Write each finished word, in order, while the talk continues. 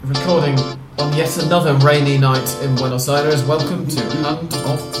Recording on yet another rainy night in Buenos Aires. Welcome to Hand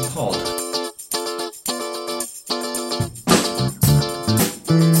of Pod.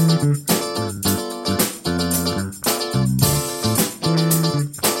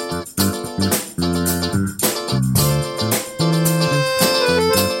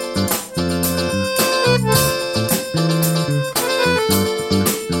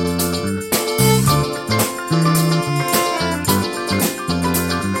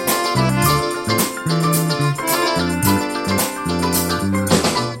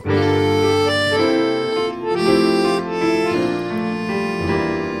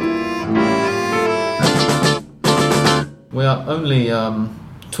 We are only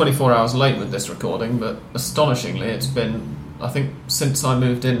 24 hours late with this recording, but astonishingly it's been, I think, since I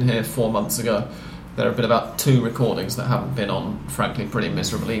moved in here 4 months ago, there have been about 2 recordings that haven't been on, frankly, pretty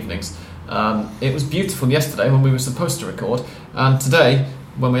miserable evenings. It was beautiful yesterday when we were supposed to record, and today,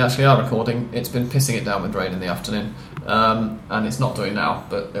 when we actually are recording, it's been pissing it down with rain in the afternoon, and it's not doing now,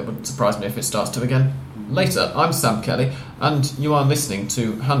 but it wouldn't surprise me if it starts to again later. I'm Sam Kelly, and you are listening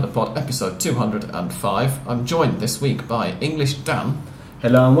to Handapod episode 205. I'm joined this week by English Dan.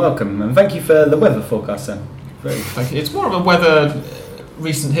 Hello and welcome, and thank you for the weather forecast, Sam. Thank you. It's more of a weather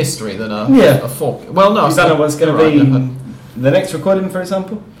recent history than a forecast. Well, no, you don't know what's going to be the next recording, for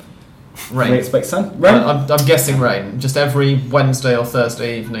example? Rain. We expect sun? Rain? I'm guessing rain. Just every Wednesday or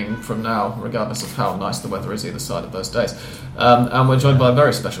Thursday evening from now, regardless of how nice the weather is either side of those days. And we're joined by a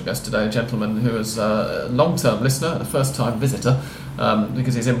very special guest today, a gentleman who is a long-term listener and a first-time visitor,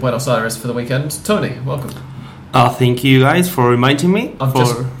 because he's in Buenos Aires for the weekend. Tony, welcome. Thank you guys for reminding me. I've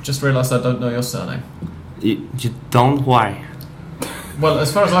just realised I don't know your surname. You don't? Why? Well,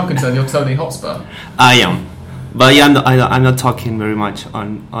 as far as I'm concerned, you're Tony Hotspur. I am. But yeah, I'm not talking very much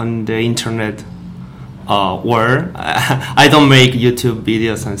on the internet where I don't make YouTube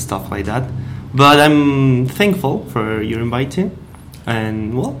videos and stuff like that. But I'm thankful for your inviting.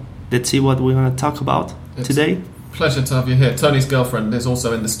 And, well, let's see what we're going to talk about today. Pleasure to have you here. Tony's girlfriend is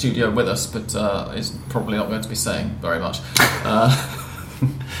also in the studio with us, but is probably not going to be saying very much.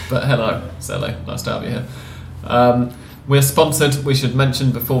 But hello, Sally. Nice to have you here. We're sponsored, we should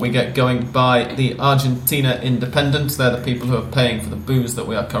mention before we get going, by the Argentina Independent. They're the people who are paying for the booze that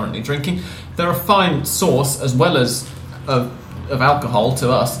we are currently drinking. They're a fine source as well as of alcohol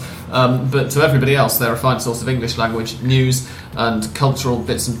to us, but to everybody else they're a fine source of English language news and cultural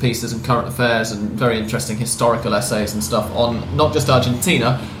bits and pieces and current affairs and very interesting historical essays and stuff on not just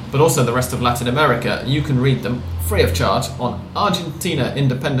Argentina but also the rest of Latin America. You can read them free of charge on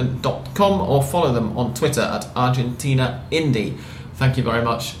argentinaindependent.com or follow them on Twitter at ArgentinaIndie. Thank you very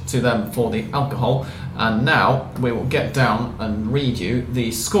much to them for the alcohol. And now we will get down and read you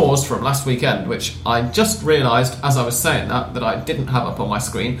the scores from last weekend, which I just realised as I was saying that I didn't have up on my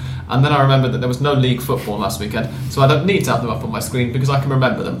screen. And then I remembered that there was no league football last weekend, so I don't need to have them up on my screen because I can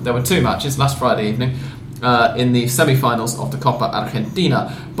remember them. There were 2 matches last Friday evening. In the semi-finals of the Copa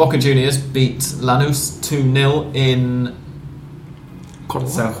Argentina. Boca Juniors beat Lanús 2-0 in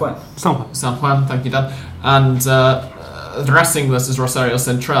San Juan. San Juan, thank you, Dan. And Racing versus Rosario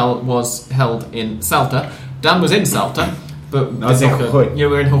Central was held in Salta. Dan was in Salta, but I was in Jujuy. You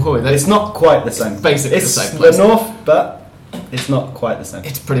were in Jujuy. It's not quite the same. Basically it's the same place. the north, but it's not quite the same.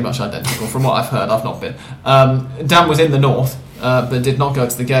 It's pretty much identical from what I've heard. I've not been. Dan was in the north. But did not go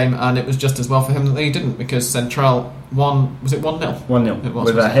to the game, and it was just as well for him that he didn't, because Central won. Was it 1-0? 1-0. It was,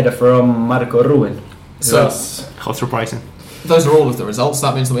 with a header from Marco Ruben. So, how surprising. Those are all of the results.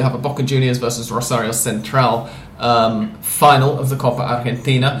 That means that we have a Boca Juniors versus Rosario Central final of the Copa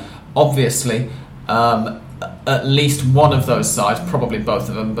Argentina. Obviously, at least one of those sides, probably both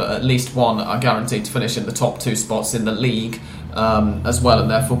of them, but at least one are guaranteed to finish in the top 2 spots in the league as well,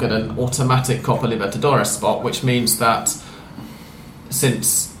 and therefore get an automatic Copa Libertadores spot, which means that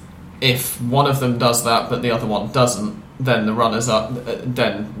since if one of them does that but the other one doesn't, then the runners up,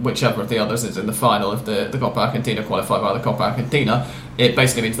 then whichever of the others is in the final, if the Copa Argentina qualify by the Copa Argentina, it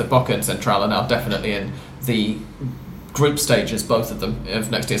basically means that Boca and Central are now definitely in the group stages, both of them, of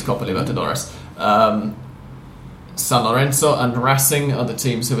next year's Copa Libertadores. San Lorenzo and Racing are the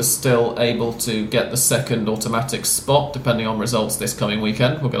teams who are still able to get the second automatic spot, depending on results this coming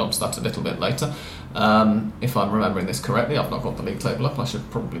weekend. We'll get onto that a little bit later. If I'm remembering this correctly, I've not got the league table up. I should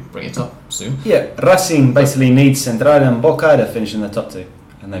probably bring it up soon. Yeah, Racing basically needs Central and Boca to finish in the top 2,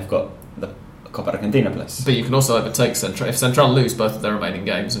 and they've got the Copa Argentina place. But you can also overtake Central. If Central lose both of their remaining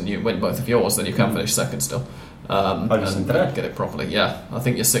games and you win both of yours, then you can finish second still. And get it properly. Yeah, I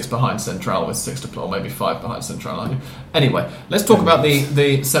think you're 6 behind Central with 6 to play, or maybe 5 behind Central, aren't you? Anyway, let's talk about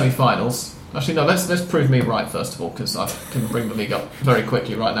the semi-finals. Actually, no. Let's prove me right first of all, because I can bring the league up very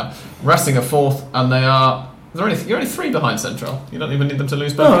quickly right now. Racing are fourth, and they are. You're only 3 behind Central. You don't even need them to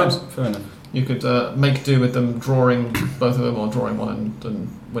lose both games. Fair enough. You could make do with them drawing both of them, or drawing one and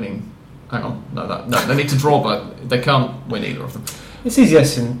winning. Hang on, no, they need to draw both. They can't win either of them. It's easier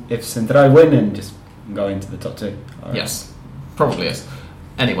if Central win and just go into the top 2. Yes, probably is.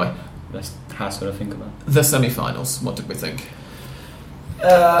 Anyway, That's how I sort of think about it. the semi-finals. What did we think?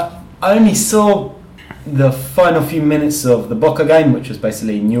 I only saw the final few minutes of the Boca game, which was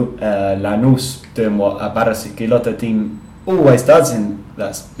basically Lanús doing what a Barras y Quilota team always does, and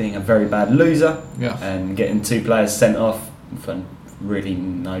that's being a very bad loser Yeah, and getting 2 players sent off for really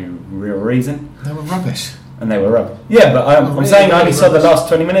no real reason. they were rubbish. And they were rubbish. Yeah, but I'm Really, saying I only really saw the rubbish. last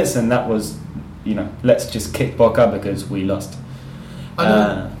 20 minutes, and that was, let's just kick Boca because we lost. I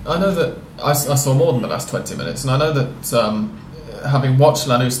know that I saw more than the last 20 minutes, and I know that having watched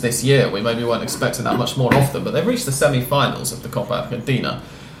Lanús this year, we maybe weren't expecting that much more of them, but they've reached the semi-finals of the Copa Argentina.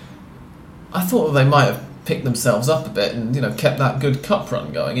 I thought that they might have picked themselves up a bit and kept that good cup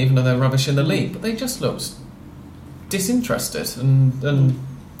run going, even though they're rubbish in the league, but they just looked disinterested and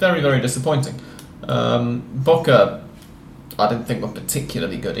very, very disappointing. Boca, I didn't think were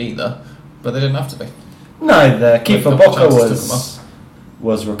particularly good either, but they didn't have to be. No, the key for Couple Boca chances took them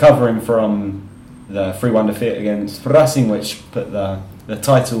was recovering from the 3-1 defeat against Racing, which put the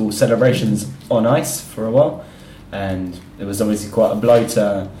title celebrations on ice for a while, and it was obviously quite a blow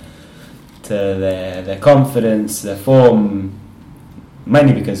to their confidence, their form,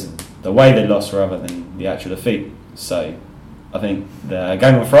 mainly because of the way they lost rather than the actual defeat. So I think the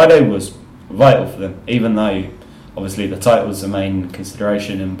game on Friday was vital for them, even though obviously the title was the main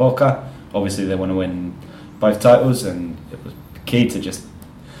consideration in Boca. Obviously they want to win both titles, and it was key to just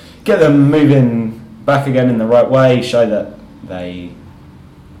get them moving back again in the right way, show that they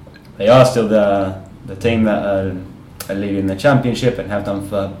are still the team that are leading the championship and have done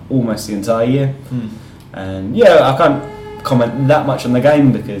for almost the entire year. And I can't comment that much on the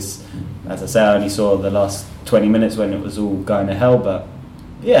game because, as I say, I only saw the last 20 minutes when it was all going to hell, but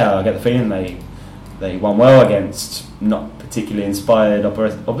I get the feeling they won well against not particularly inspired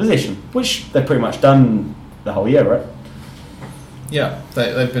opposition, which they've pretty much done the whole year, right? Yeah,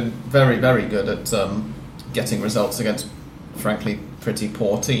 they've been very, very good at getting results against, frankly, pretty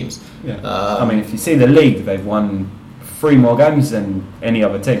poor teams. I mean, if you see the league, they've won 3 more games than any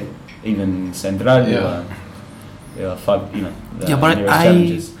other team, even Central. But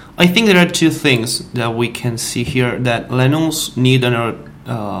I think there are 2 things that we can see here. That Lanús need another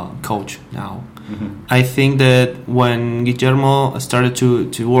coach now. Mm-hmm. I think that when Guillermo started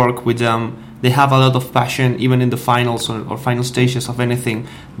to work with them, they have a lot of passion, even in the finals or final stages of anything.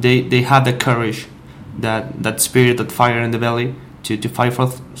 They had the courage, that spirit, that fire in the belly to fight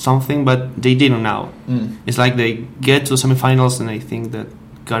for something, but they didn't now. It's like they get to semifinals and I think that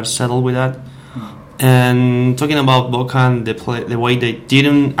got settled with that. And talking about Boca and the way they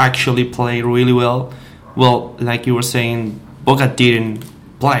didn't actually play really well, like you were saying, Boca didn't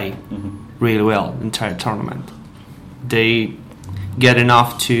play really well the entire tournament. They get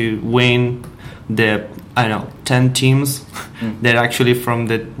enough to win the 10 teams that are actually from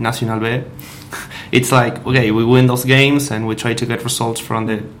the Nacional B. It's like, okay, we win those games and we try to get results from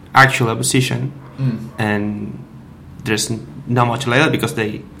the actual opposition, and there's not much like that because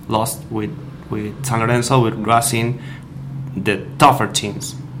they lost with San Lorenzo, with Racing, the tougher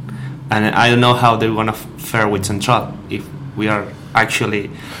teams. And I don't know how they're going to fare with Central if we are actually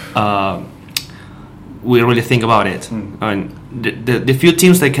we really think about it. I mean, the few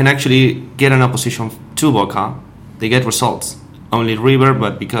teams that can actually get an opposition to Boca, they get results. Only River,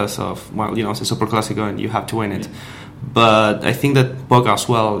 but because of it's a Super Clásico and you have to win it. But I think that Boca as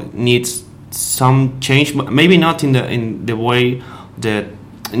well needs some change, maybe not in the way that,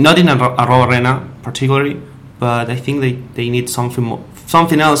 not in Arroba Arena particularly, but I think they need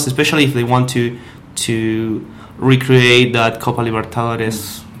something else, especially if they want to recreate that Copa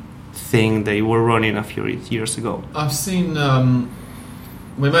Libertadores thing they were running a few years ago. I've seen.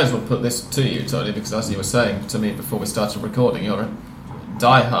 We may as well put this to you, Tony, because as you were saying to me before we started recording, you're a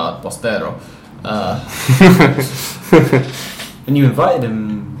die-hard Bostero. And you invited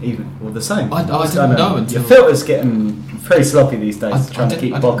him the same. I didn't know until... Your filter's getting very sloppy these days, trying to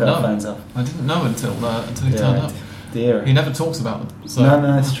keep Boca fans up. I didn't know until he turned up. Dear. He never talks about them. So.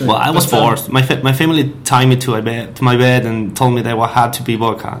 No, it's true. Well, I was forced. My family tied me to my bed and told me that I had to be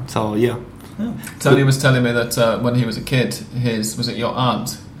Boca. So, yeah. Tony was telling me that when he was a kid, was it your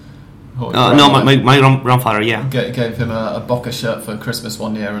aunt No, my grandfather, yeah. Gave him a Boca shirt for Christmas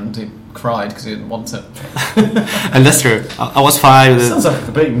one year, and he cried because he didn't want it. And that's true. I was 5. Sounds like a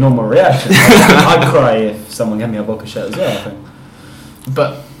completely normal reaction. I'd cry if someone gave me a Boca shirt as well, I think.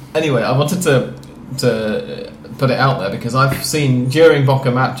 But anyway, I wanted to put it out there because I've seen during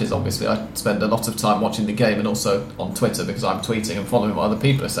Boca matches, obviously I spend a lot of time watching the game and also on Twitter because I'm tweeting and following what other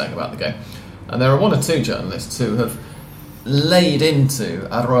people are saying about the game. And there are 1 or 2 journalists who have laid into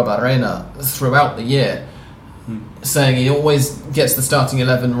Arruabarrena throughout the year, saying he always gets the starting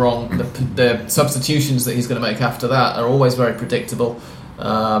 11 wrong. The substitutions that he's going to make after that are always very predictable.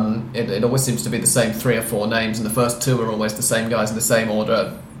 It always seems to be the same 3 or 4 names, and the first 2 are always the same guys in the same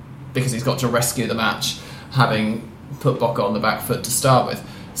order because he's got to rescue the match, having put Boca on the back foot to start with.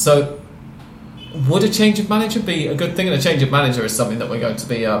 So, would a change of manager be a good thing? And a change of manager is something that we're going to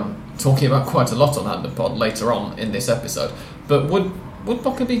be talking about quite a lot on Underpod later on in this episode. But would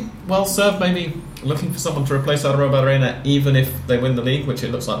Boca be well served maybe looking for someone to replace Arruabarrena even if they win the league, which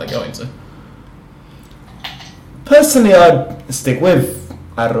it looks like they're going to? Personally, I'd stick with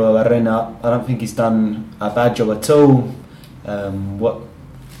Arruabarrena. I don't think he's done a bad job at all. What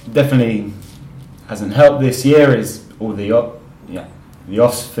definitely hasn't helped this year is all the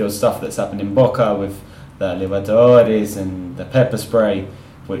off-field stuff that's happened in Boca with the Libertadores and the pepper spray,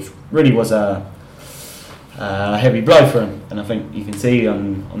 which really was a heavy blow for him. And I think you can see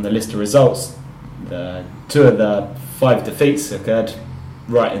on the list of results, the 2 of the 5 defeats occurred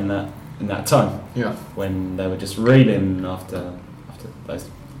right in that time. Yeah, when they were just reeling after those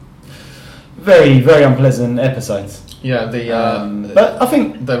very, very unpleasant episodes. Yeah, but I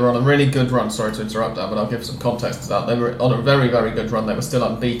think they were on a really good run. Sorry to interrupt, Dan, but I'll give some context to that. They were on a very, very good run. They were still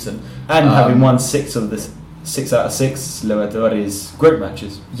unbeaten, and having won 6 out of 6 Libertadores group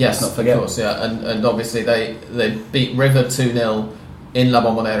matches. Yes, let's not forget. Of course, yeah, and obviously they beat River 2-0 in La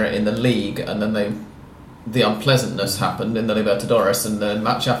Bombonera in the league, and then the unpleasantness happened in the Libertadores, and the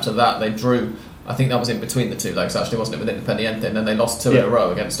match after that they drew. I think that was in between the 2 legs, actually, wasn't it, with Independiente? And then they lost 2 in a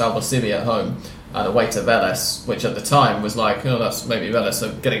row against Albacete at home and away to Vélez, which at the time was like, that's maybe Vélez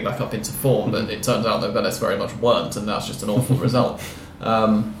so getting back up into form, but it turns out that Vélez very much weren't, and that's just an awful result. They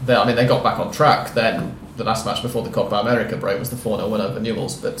got back on track then. The last match before the Copa America break was the 4-0 win over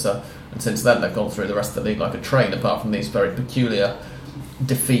Newell's, but and since then they've gone through the rest of the league like a train, apart from these very peculiar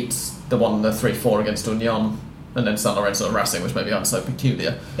defeats, the 3-4 against Unión, and then San Lorenzo and Racing, which maybe aren't so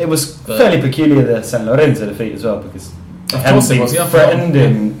peculiar. It was fairly peculiar, the San Lorenzo defeat as well, because it hadn't been threatened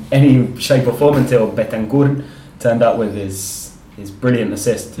in any shape or form until Betancourt turned up with his brilliant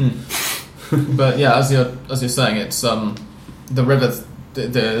assist. But yeah, as you're saying, it's the River,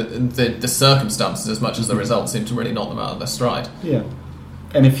 the circumstances as much as the results seem to really knock them out of their stride. Yeah,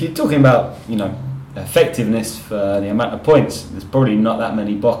 and if you're talking about effectiveness for the amount of points, there's probably not that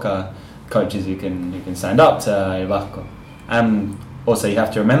many Boca coaches who can stand up to El Vasco. And also you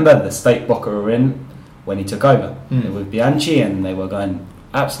have to remember the state Boca were in when he took over. It was Bianchi, and they were going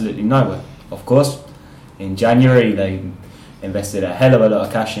absolutely nowhere. Of course, in January they invested a hell of a lot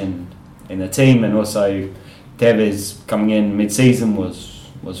of cash in the team, and also Tevez coming in mid-season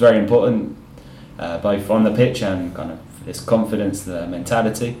was very important, both on the pitch and kind of his confidence, the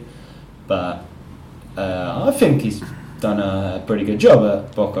mentality. But I think he's done a pretty good job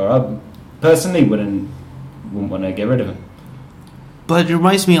at Boca. I personally wouldn't want to get rid of him. But it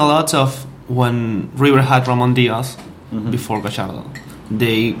reminds me a lot of when River had Ramon Diaz before Gallardo.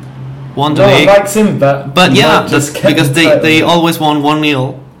 They won the league. No one likes him, but yeah, that's because they always won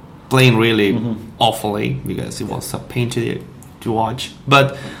 1-0, playing really awfully because it was a pain to watch.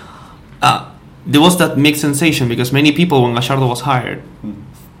 But there was that mixed sensation because many people, when Gallardo was hired,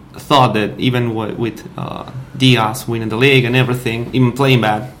 thought that even with Diaz winning the league and everything, even playing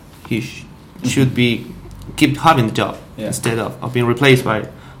bad, he should keep having the job instead of being replaced by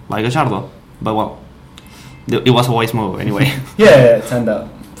Gallardo. But well, it was a wise move anyway. Yeah, it turned out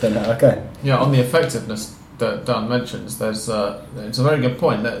okay. Yeah, on the effectiveness that Dan mentions, it's a very good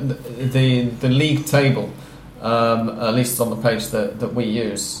point. The league table, at least on the page that we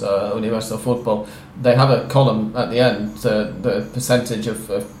use, Universal Football, they have a column at the end, the percentage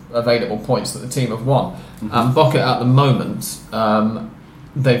of available points that the team have won. And Boca at the moment,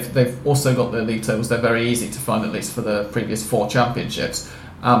 they've also got the league tables. They're very easy to find, at least for the previous 4 championships.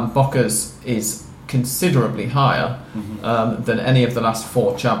 Boca's is considerably higher than any of the last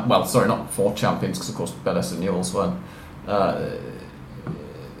 4 not 4 champions, because of course Vélez and Newell's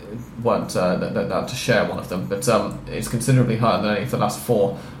weren't to share one of them, but it's considerably higher than any of the last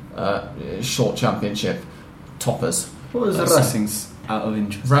 4 short championship toppers. What was the Racing's out of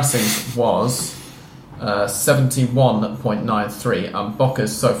interest? Racing's was 71.93, and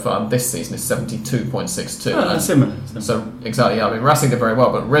Boca's so far this season is 72.62. Similar. So exactly, yeah. I mean, Racing did very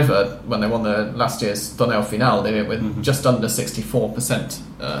well, but River, when they won the last year's Torneo Final, did it with just under 64%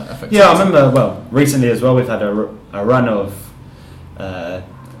 effectivity. Yeah, I remember. Well, recently as well, we've had a run of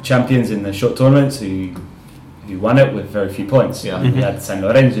champions in the short tournaments who won it with very few points. Yeah. We had San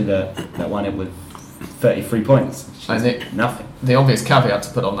Lorenzo that won it with 33 points. Nothing. The obvious caveat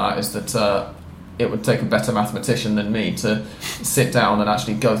to put on that is that it would take a better mathematician than me to sit down and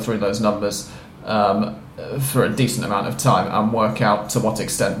actually go through those numbers for a decent amount of time and work out to what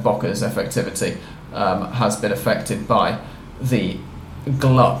extent Boca's effectivity has been affected by the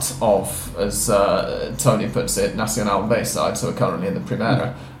glut of, as Tony puts it, Nacional B sides who are currently in the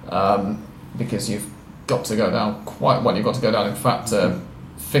Primera, because you've got to go down quite well. You've got to go down, in fact,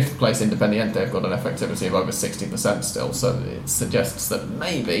 fifth place Independiente have got an effectivity of over 60% still, so it suggests that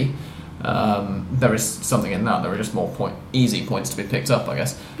maybe there is something in that. There are just more easy points to be picked up, I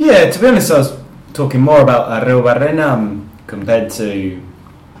guess. Yeah, to be honest, I was talking more about Arreu-Barrena compared to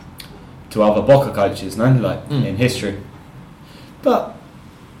other Boca coaches, no? In history. But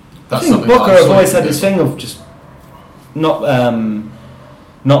That's I think something Boca have always had this thing of just not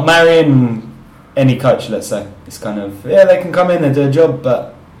marrying any coach, let's say. It's kind of, they can come in and do a job,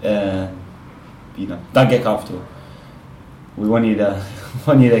 but don't get comfortable. We want you to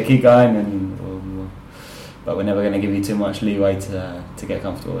keep going, but we're never going to give you too much leeway to get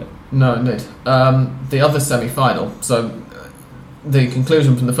comfortable with. No, indeed. The other semi-final, so the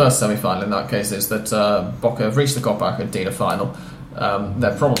conclusion from the first semi-final in that case is that Boca have reached the Copa Argentina final.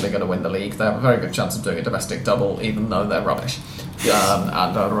 They're probably going to win the league. They have a very good chance of doing a domestic double, even though they're rubbish.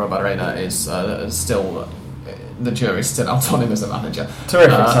 And Arreu-Barrena is still, the jury's still out on him as a manager.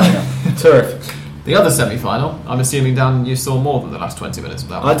 Terrific. Terrific. The other semi-final, I'm assuming, Dan, you saw more than the last 20 minutes of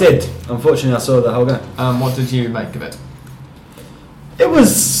that one. I did. Unfortunately, I saw the whole game. What did you make of it? It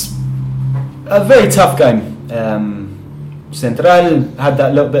was a very tough game. Central had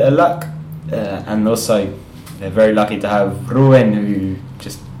that little bit of luck, and also they're very lucky to have Ruben, who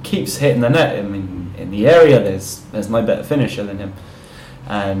just keeps hitting the net. I mean, in the area, there's no better finisher than him.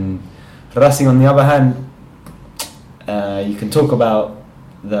 And Racing, on the other hand, you can talk about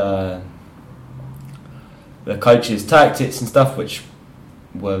the coach's tactics and stuff, which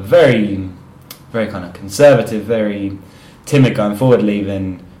were very, very kind of conservative, very timid going forward,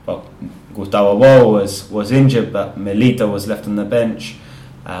 leaving. Well, Gustavo Bo was injured, but Melito was left on the bench.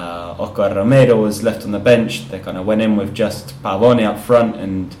 Oscar Romero was left on the bench. They kind of went in with just Pavone up front,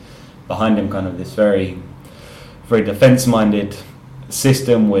 and behind him kind of this very, very defence-minded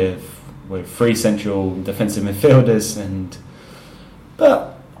system with three central defensive midfielders.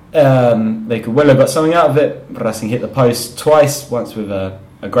 But they could well have got something out of it. Racing hit the post twice, once with a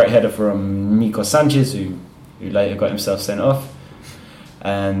great header from Nico Sanchez, who later got himself sent off.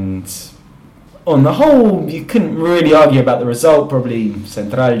 And on the whole, you couldn't really argue about the result. Probably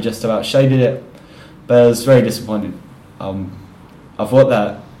Central just about shaded it, but I was very disappointed. I thought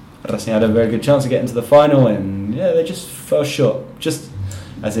that Racing had a very good chance of getting to the final, and they just fell short. Just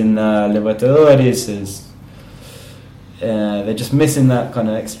as in Libertadores, they're just missing that kind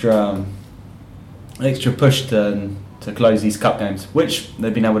of extra push to close these cup games, which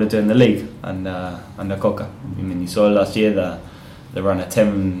they've been able to do in the league under Coca. I mean, you saw last year the run of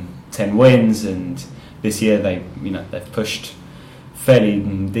 10 wins, and this year they've pushed fairly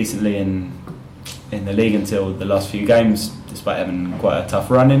decently in the league until the last few games, despite having quite a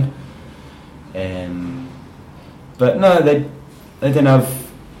tough run in. But no, they didn't have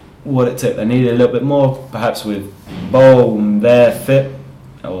what it took. They needed a little bit more, perhaps with Bo there fit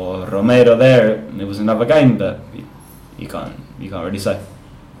or Romero there. It was another game, but you can't really say.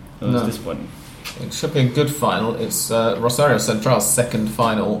 It was disappointing. It should be a good final. It's Rosario Central's second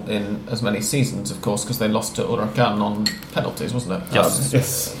final in as many seasons, of course, because they lost to Huracan on penalties, wasn't it?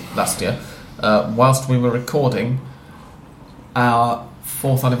 Yes. Last year, whilst we were recording our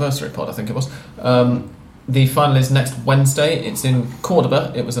 4th anniversary pod, I think it was. The final is next Wednesday. It's in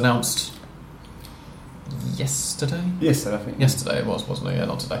Cordoba. It was announced yesterday. Yes, I think. Yesterday it was, wasn't it? Yeah,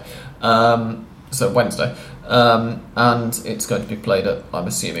 not today. So Wednesday, and it's going to be played at, I'm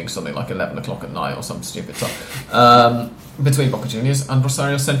assuming, something like 11 o'clock at night or some stupid time, between Boca Juniors and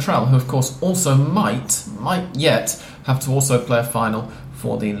Rosario Central, who of course also might yet have to also play a final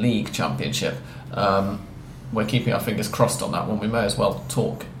for the league championship. We're keeping our fingers crossed on that one. We may as well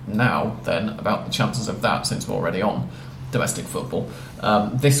talk now then about the chances of that, since we're already on domestic football.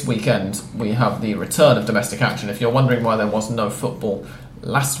 This weekend we have the return of domestic action. If you're wondering why there was no football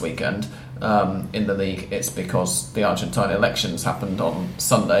last weekend, in the league, it's because the Argentine elections happened on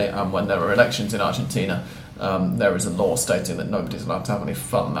Sunday, and when there are elections in Argentina, there is a law stating that nobody's allowed to have any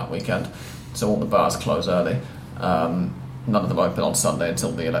fun that weekend, so all the bars close early. None of them open on Sunday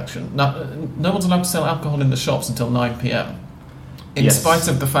until the election. No one's allowed to sell alcohol in the shops until 9 p.m, in spite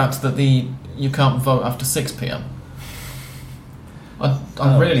of the fact that you can't vote after 6 p.m.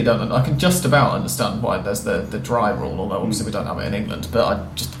 I really don't. I can just about understand why there's the dry rule, although obviously we don't have it in England. But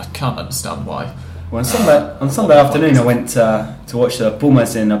I can't understand why. Well, on Sunday afternoon, I went to watch the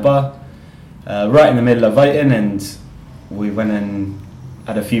Pumas in a bar, right in the middle of voting, and we went and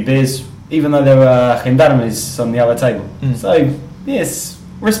had a few beers, even though there were gendarmes on the other table. So yes,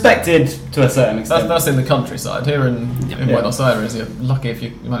 respected to a certain extent. That's in the countryside. Here in Buenos Aires, you're lucky if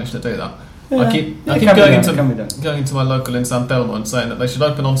you manage to do that. I keep going into my local in San Telmo and saying that they should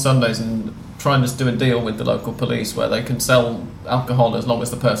open on Sundays and try and just do a deal with the local police where they can sell alcohol as long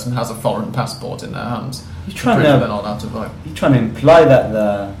as the person has a foreign passport in their hands. They're not allowed to vote. You're trying to imply that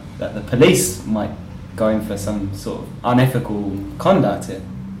the police might go in for some sort of unethical conduct here.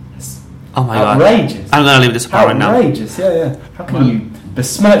 It's outrageous. I'm going to leave this part right now. Outrageous, yeah. How can you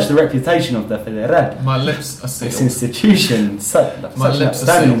besmirch the reputation of the Federal? My lips are sealed. This institution, such an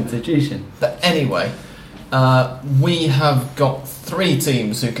outstanding institution. But anyway, we have got 3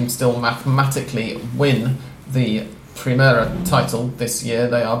 teams who can still mathematically win the Primera title this year.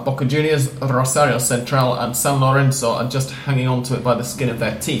 They are Boca Juniors, Rosario Central and San Lorenzo are just hanging on to it by the skin of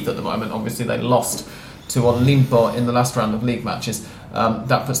their teeth at the moment. Obviously they lost to Olimpo in the last round of league matches.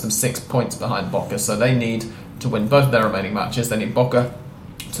 That puts them 6 points behind Boca, so they need to win both of their remaining matches. They need Boca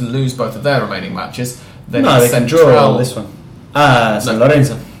to lose both of their remaining matches. They can draw this one. San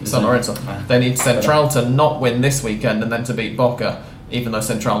Lorenzo. They need Central to not win this weekend and then to beat Boca, even though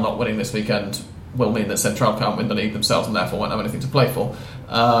Central not winning this weekend will mean that Central can't win the league themselves and therefore won't have anything to play for,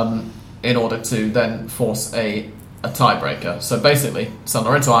 in order to then force a tiebreaker. So basically, San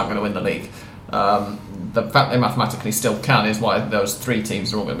Lorenzo aren't going to win the league. The fact they mathematically still can is why those 3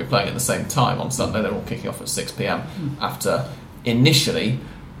 teams are all going to be playing at the same time on Sunday. They're all kicking off at 6 p.m. after initially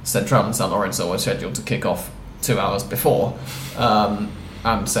Central and San Lorenzo were scheduled to kick off 2 hours before,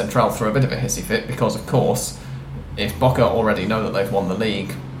 and Central threw a bit of a hissy fit because, of course, if Boca already know that they've won the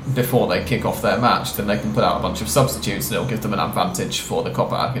league before they kick off their match, then they can put out a bunch of substitutes and it'll give them an advantage for the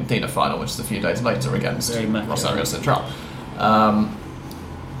Copa Argentina final, which is a few days later against Rosario Central.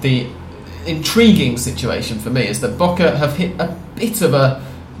 The intriguing situation for me is that Boca have hit a bit of a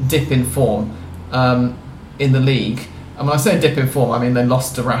dip in form in the league. And when I say dip in form, I mean they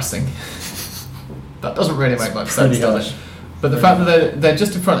lost to Racing. That doesn't really make much sense, does it? But the fact that they're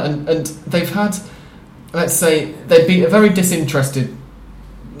just in front and they've had, let's say, they beat a very disinterested,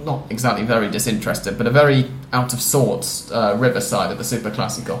 not exactly very disinterested, but a very out of sorts Riverside at the Super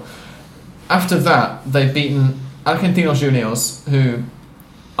Clásico. After that, they've beaten Argentinos Juniors, who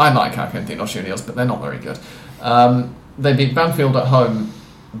I like Argentinos Juniors, but they're not very good. They beat Banfield at home,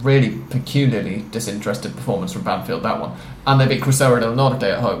 really peculiarly disinterested performance from Banfield, that one. And they beat Crucero del Norte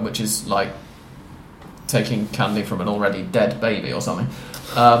at home, which is like taking candy from an already dead baby or something,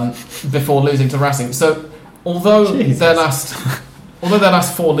 before losing to Racing. So although their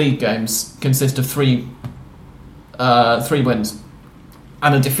last 4 league games consist of 3 wins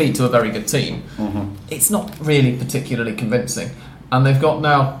and a defeat to a very good team, it's not really particularly convincing. And they've got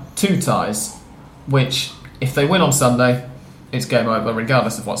now 2 ties, which, if they win on Sunday, it's game over,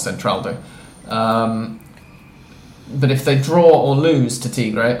 regardless of what Central do. But if they draw or lose to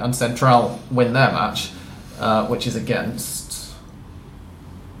Tigre and Central win their match, which is against...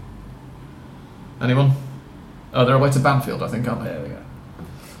 anyone? Oh, they're away to Banfield, I think, aren't they? There we go.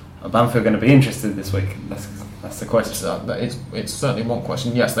 Are Banfield going to be interested this week? That's the question. It's certainly one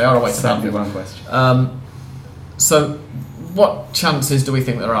question. Yes, they are away to Banfield. One question. So, what chances do we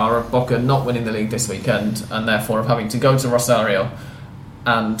think there are of Boca not winning the league this weekend and therefore of having to go to Rosario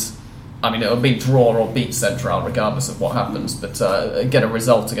and, I mean, it'll be draw or beat Central regardless of what happens, but get a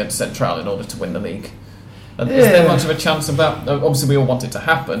result against Central in order to win the league? And is there much of a chance of that? Obviously, we all want it to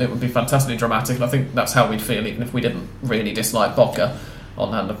happen. It would be fantastically dramatic, and I think that's how we'd feel even if we didn't really dislike Boca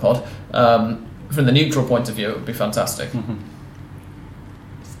on Handapod. From the neutral point of view, it would be fantastic.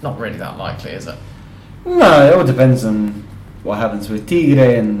 It's not really that likely, is it? No, it all depends on what happens with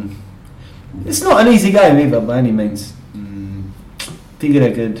Tigre, and it's not an easy game either by any means.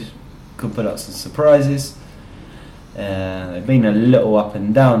 Tigre could put up some surprises. They've been a little up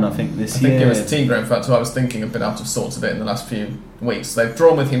and down, I think, this year. I think it was Tigre, in fact, who I was thinking have been out of sorts a bit in the last few weeks. They've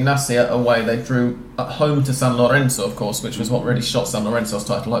drawn with Gimnasia away. They drew at home to San Lorenzo, of course, which was what really shot San Lorenzo's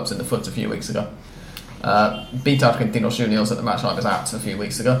title hopes in the foot a few weeks ago. Beat Argentinos Juniors at the match I was at a few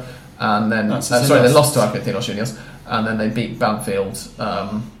weeks ago. and then they lost to Argentinos Juniors, and then they beat Banfield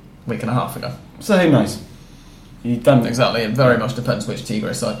week and a half ago. So who knows? You don't exactly. It very much depends which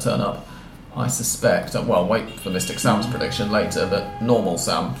Tigre side turn up. I suspect. Well, wait for Mystic Sam's prediction later. But normal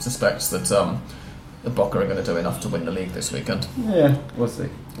Sam suspects that the Boca are going to do enough to win the league this weekend. Yeah, we'll see.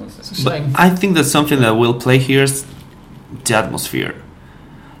 It's a shame. But I think that something that will play here is the atmosphere.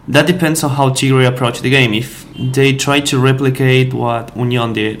 That depends on how Tigre approach the game. If they try to replicate what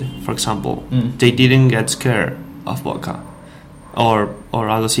Union did, for example, they didn't get scared of Boca or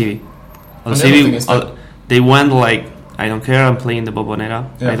Aldosivi. They went like, I don't care, I'm playing the Bombonera.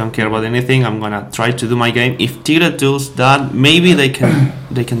 I don't care about anything. I'm gonna try to do my game. If Tigre does that, maybe they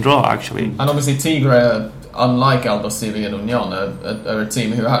can draw actually. And obviously Tigre, unlike Aldosivi and Union, are a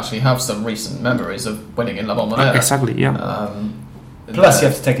team who actually have some recent memories of winning in La Bombonera. Exactly, yeah. Plus, you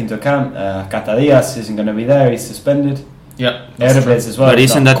have to take into account Cata Diaz isn't going to be there. He's suspended. Yeah, Ereblez as well. But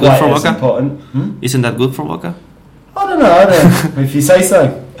isn't that good for Boca? Important. Isn't that good for Boca? I don't know. If you say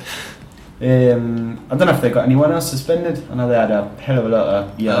so. I don't know if they've got anyone else suspended. I know they had a hell of a lot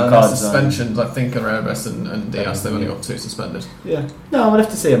of yellow cards. Suspensions, I think, are Ereblez and Diaz. They've only got 2 suspended. Yeah. No, we'll have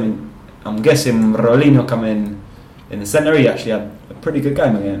to see. I mean, I'm guessing Rolino coming in the centre. He actually had a pretty good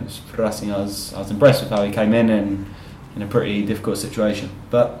game against Racing. I was impressed with how he came in a pretty difficult situation.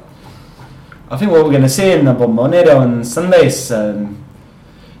 But I think what we're going to see in the Bombonera on Sunday is they're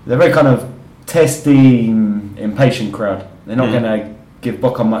very kind of testy, impatient crowd. They're not going to give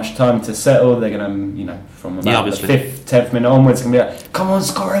Boca much time to settle. They're going to, from about the 5th, 10th minute onwards, going to be like, come on,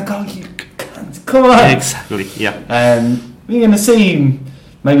 score a goal, you can't. Come on. Exactly, yeah. And we're going to see,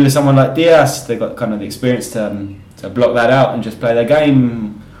 maybe with someone like Diaz, they've got kind of the experience to block that out and just play their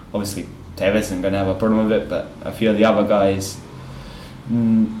game. Obviously, Tevez isn't going to have a problem with it, but a few of the other guys.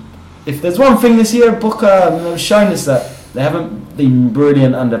 If there's one thing this year, Boca have shown us that they haven't been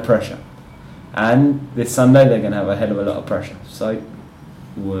brilliant under pressure. And this Sunday, they're going to have a hell of a lot of pressure. So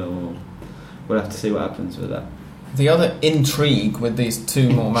we'll have to see what happens with that. The other intrigue with these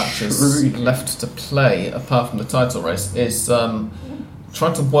 2 more matches left to play, apart from the title race, is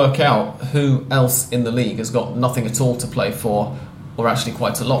trying to work out who else in the league has got nothing at all to play for, or actually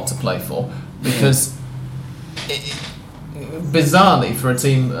quite a lot to play for. Because, bizarrely, for a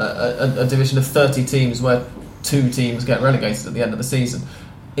team, a division of 30 teams where 2 teams get relegated at the end of the season,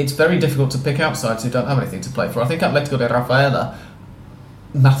 it's very difficult to pick out sides who don't have anything to play for. I think Atletico de Rafaela,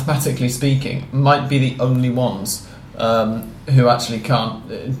 mathematically speaking, might be the only ones who actually can't.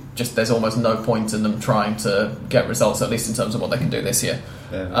 There's almost no point in them trying to get results, at least in terms of what they can do this year.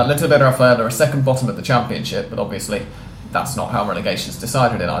 Atletico de Rafaela are second bottom of the championship, but obviously that's not how relegation is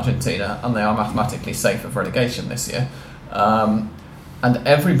decided in Argentina, and they are mathematically safe of relegation this year. And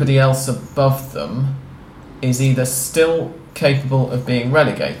everybody else above them is either still capable of being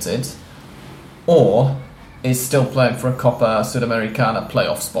relegated or is still playing for a Copa Sudamericana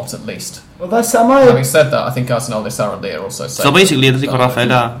playoff spot at least. Well, that's Having said that, I think Arsenal de Sarandí are also safe. So basically, Atletico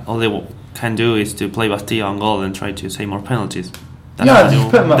Rafaela, all they can do is to play Bastilla on goal and try to save more penalties. Just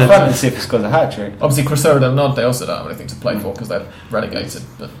put them up front and see if he scores a hat-trick. Obviously, Cruzeiro del Norte also don't have anything to play for because they're relegated.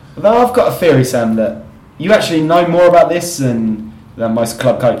 Although I've got a theory, Sam, that you actually know more about this than most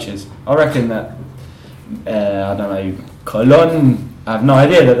club coaches. I reckon that, I don't know, Colón, I have no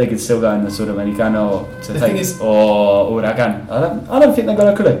idea that they could still go in the Sudamericano or Huracan. I don't think they've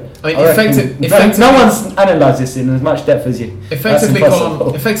got a clue. I mean, effectively, no one's analysed this in as much depth as you. Effectively,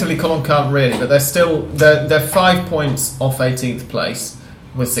 Colón can't really, but they're 5 points off 18th place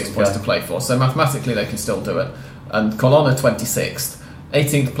with 6 points to play for. So mathematically, they can still do it. And Colón are 26th.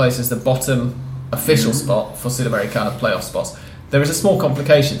 18th place is the bottom official spot for Sudamericana playoff spots. There is a small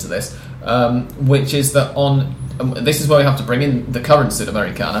complication to this, which is that this is where we have to bring in the current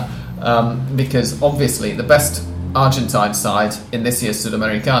Sudamericana, because obviously the best Argentine side in this year's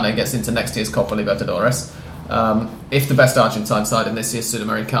Sudamericana gets into next year's Copa Libertadores. If the best Argentine side in this year's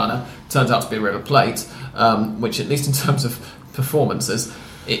Sudamericana turns out to be River Plate, which at least in terms of performances,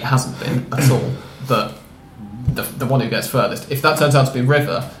 it hasn't been at all, but the one who gets furthest, if that turns out to be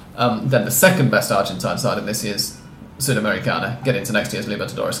River, then the second best Argentine side in this year's Sudamericana get into next year's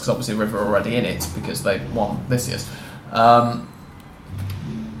Libertadores, because obviously River are already in it because they won this year's. Now,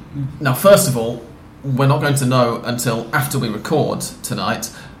 first of all, we're not going to know until after we record tonight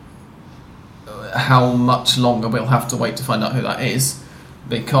how much longer we'll have to wait to find out who that is,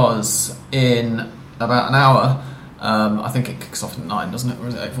 because in about an hour, I think it kicks off at 9, doesn't it, or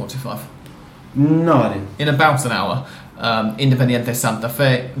is it 8:45? No idea. In about an hour, Independiente Santa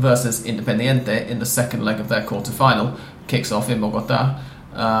Fe versus Independiente in the second leg of their quarter-final kicks off in Bogotá.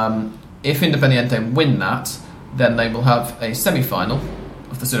 If Independiente win that, then they will have a semi-final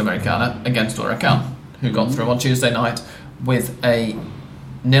of the Sudamericana against Huracan, who got through on Tuesday night with a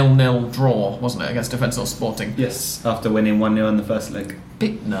 0-0 draw, wasn't it, against Defensor Sporting? Yes, after winning 1-0 in the first leg.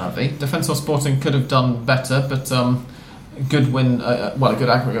 Bit nervy. Defensor Sporting could have done better, but good win, a good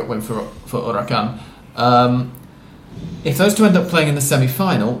aggregate win for Huracan. If those two end up playing in the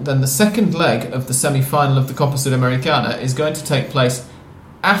semi-final, then the second leg of the semi-final of the Copa Sudamericana is going to take place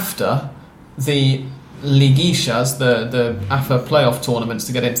after the Liguillas, the AFA playoff tournaments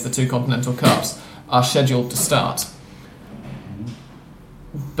to get into the two continental cups, are scheduled to start.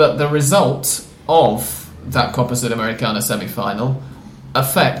 But the result of that Copa Sudamericana semi-final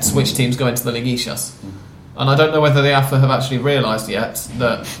affects which teams go into the Liguillas. And I don't know whether the AFA have actually realised yet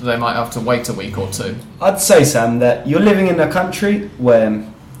that they might have to wait a week or two. I'd say, Sam, that you're living in a country where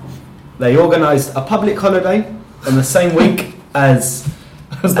they organised a public holiday on the same week as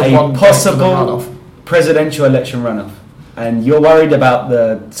a possible presidential election runoff. And you're worried about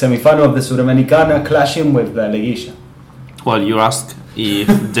the semi-final of the Sudamericana clashing with the Liguilla. Well, you ask if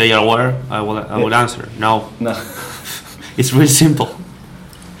they are aware, I will answer. No. It's really simple.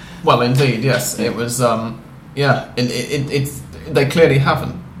 Well, indeed, yes. It was, they clearly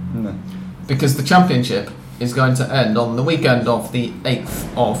haven't. No. Because the championship is going to end on the weekend of the 8th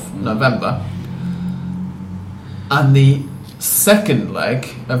of November. And the second leg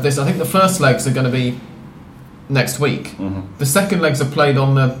of this, I think the first legs are going to be next week. Mm-hmm. The second legs are played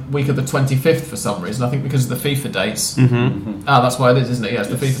on the week of the 25th for some reason. I think because of the FIFA dates. Mm-hmm. That's why it is, isn't it? Yes,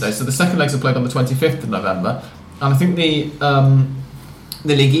 the FIFA dates. So the second legs are played on the 25th of November. And I think the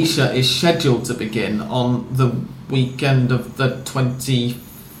Liguilla is scheduled to begin on the weekend of the 25th.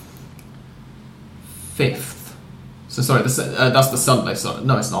 So sorry, that's the Sunday. Sorry,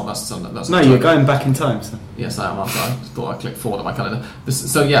 no, it's not. That's the Sunday. That's you're going back in time, sir. Yes, I am. I thought I clicked forward on my calendar.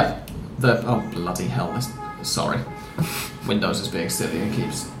 Oh bloody hell! Sorry, Windows is being silly and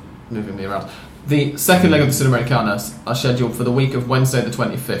keeps moving me around. The second leg of the Sudamericanas are scheduled for the week of Wednesday, the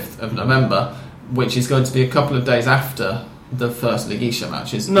 25th of November, which is going to be a couple of days after the first Liguilla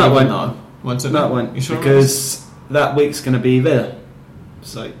matches. No, it won't. Won't it? No, it won't. You sure? Because that week's going to be Veda.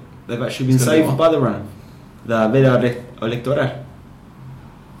 So they've actually been saved by the runoff. The Veda Electoral.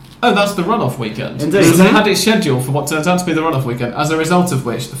 Oh, that's the runoff weekend. Indeed. So they had it scheduled for what turns out to be the runoff weekend, as a result of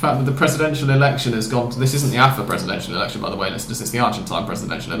which the fact that the presidential election has gone to... This isn't the AFA presidential election, by the way, listeners, it's the Argentine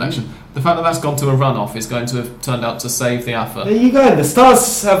presidential election. The fact that that's gone to a runoff is going to have turned out to save the AFA. There you go, the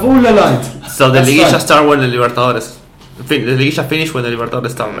stars have all aligned. So the Liguilla start when the Libertadores... The Liguilla finish when the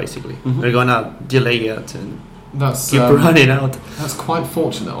Libertadores start, basically. Mm-hmm. They're going to delay it and That's, keep running out. That's quite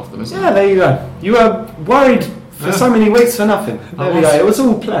fortunate of them, isn't it? Yeah, there you go. You were worried for so many weeks for nothing. There we go. It was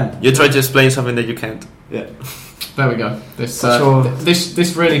all planned. You try to explain something that you can't. Yeah. There we go. This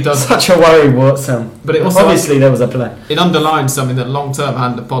really does... Such a worry, Watson. But it also... Obviously, there was a plan. It underlines something that long-term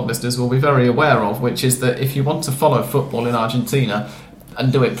Hand of Pod listeners will be very aware of, which is that if you want to follow football in Argentina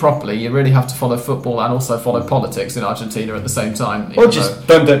and do it properly, you really have to follow football and also follow politics in Argentina at the same time. Or just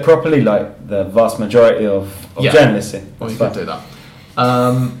don't do it properly, like the vast majority of journalists. Well, you can do that.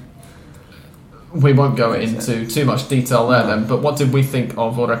 We won't go into too much detail there then, but what did we think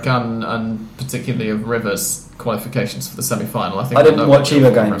of Huracan and particularly of River's qualifications for the semi-final? I didn't watch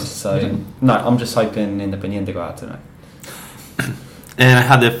either games, so no, I'm just hoping Independiente go out tonight. And I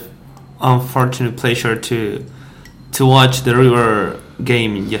had the unfortunate pleasure to watch the River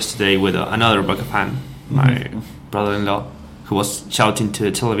game yesterday with another Boca fan, my brother-in-law, who was shouting to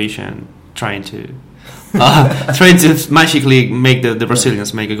the television, trying to magically make the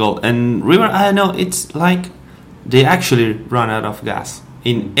Brazilians make a goal. And River, I don't know, it's like they actually run out of gas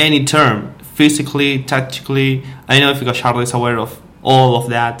in any term, physically, tactically. I don't know if Gallardo is aware of all of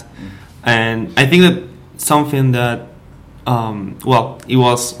that. And I think that something that, it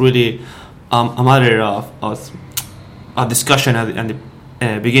was really a matter of a discussion at the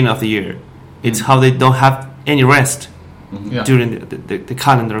beginning of the year. It's how they don't have any rest during the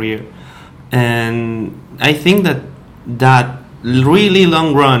calendar year. And I think that really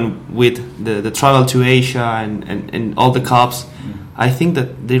long run with the travel to Asia and all the cups, I think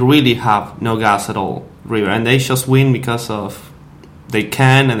that they really have no gas at all, River. And they just win because of they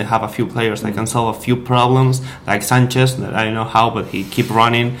can, and they have a few players that can solve a few problems, like Sanchez, that I don't know how, but he keep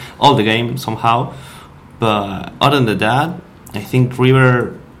running all the game somehow. But other than that, I think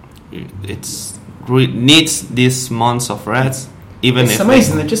River needs these months of rest. It's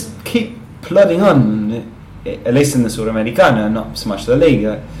amazing, they just keep plodding on, at least in the Sudamericana, not so much the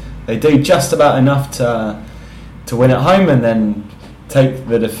league. They do just about enough to win at home and then take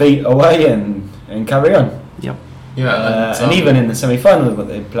the defeat away and carry on. Yep. Yeah, and even in the semi-finals, but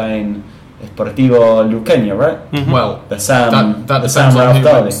they're playing Deportivo Luqueño, right? Mhm. Well, The Sam, that the depends Sam on Ralph who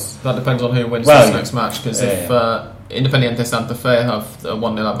derby. wins. That depends on who wins Well, this next match. Because if Independiente Santa Fe have a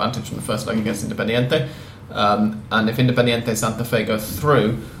 1-0 advantage from the first leg against Independiente, and if Independiente Santa Fe go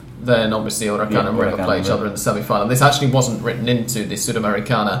through, then obviously Huracan and River Huracan play each and other in the semi-final. This actually wasn't written into the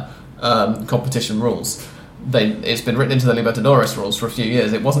Sudamericana competition rules. It's been written into the Libertadores rules for a few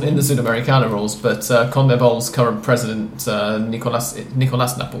years. It wasn't in the Sudamericana rules, but Condebol's current president, Nicolas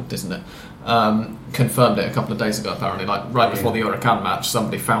Napult, isn't it, confirmed it a couple of days ago, apparently. Like right before the Huracan match,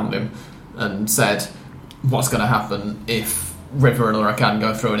 somebody found him and said, what's going to happen if River and Huracan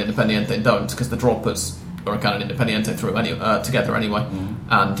go through and Independiente don't, because the draw puts Huracan and Independiente through together anyway.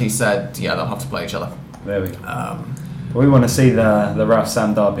 And he said, yeah, they'll have to play each other. There we go. We want to see the Ralph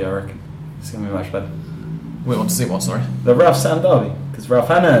Sam derby, I reckon. It's going to be much better. We want to see what, sorry? The Ralph Sam derby, because Ralph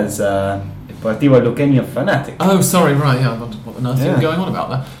Hanna is Deportivo Luqueño fanatic. Oh, sorry, right, yeah, what on earth are you going on about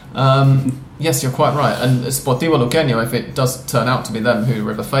that? Yes, you're quite right. And Sportivo Luqueño, if it does turn out to be them who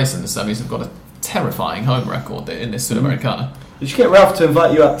River face in the semis, have got a terrifying home record in this Sudamericana. Did you get Ralph to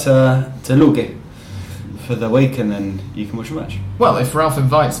invite you up to Luque for the week, and then you can watch a match? Well, if Ralph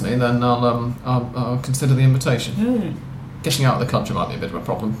invites me, then I'll consider the invitation. Yeah. Getting out of the country might be a bit of a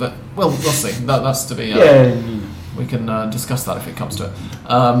problem, but we'll see. That's to be. We can discuss that if it comes to it.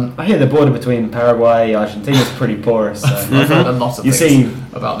 I hear the border between Paraguay and Argentina is pretty porous. So I've heard a lot of you things see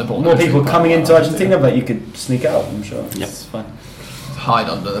about the border. more people between coming Paraguay into and Argentina, but you could sneak out, I'm sure. Yep. It's fine. hide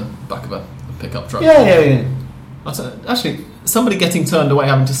under the back of a pickup truck. Yeah. Actually, somebody getting turned away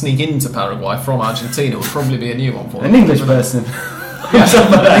having to sneak into Paraguay from Argentina would probably be a new one for them. An English person.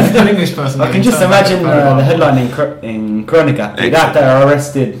 An English person. I can just imagine the headline in Crónica. Pirata are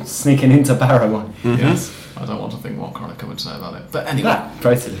arrested sneaking into Paraguay. Yes. I don't want to think what Crónica would say about it. But anyway. That,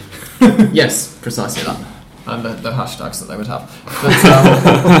 precisely. Yes, precisely that. And the hashtags that they would have.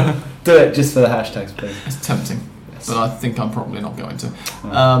 But, do it just for the hashtags, please. it's tempting. Yes. But I think I'm probably not going to.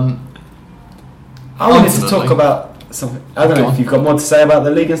 I wanted to talk about something. I don't know if you've got more to say about the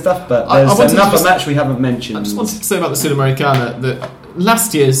league and stuff, but there's another match we haven't mentioned. I just wanted to say about the Sudamericana that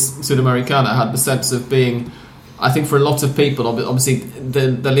last year's Sudamericana had the sense of being, I think for a lot of people, obviously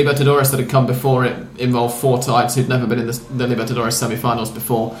the Libertadores that had come before it involved four types who'd never been in the Libertadores semi-finals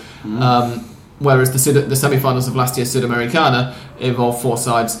before, whereas the semi-finals of last year's Sudamericana involved four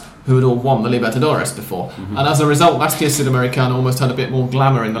sides who had all won the Libertadores before. And as a result, last year's Sudamericana almost had a bit more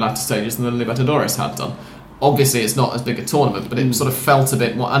glamour in the latter stages than the Libertadores had done. Obviously, it's not as big a tournament, but it sort of felt a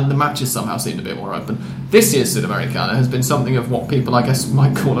bit more, and the matches somehow seemed a bit more open. This year's Sudamericana has been something of what people, I guess,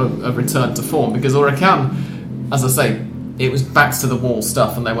 might call a return to form, because Huracan, as I say, it was backs to the wall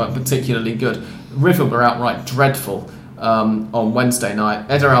stuff, and they weren't particularly good. River were outright dreadful on Wednesday night.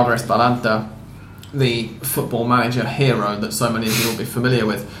 Eder Alvarez Balanta, the football manager hero that so many of you will be familiar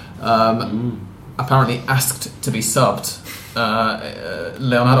with, apparently asked to be subbed.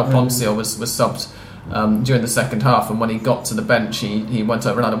 Leonardo Ponzio was subbed during the second half, and when he got to the bench he went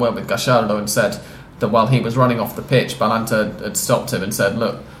over and had a word with Gallardo and said that while he was running off the pitch, Balanta had stopped him and said,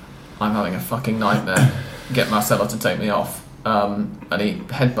 "Look, I'm having a fucking nightmare, get Marcelo to take me off," and he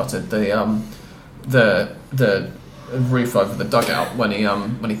headbutted the roof over the dugout when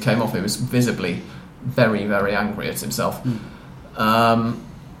he came off. He was visibly very, very angry at himself.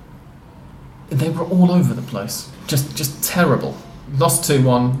 They were all over the place, just terrible. Lost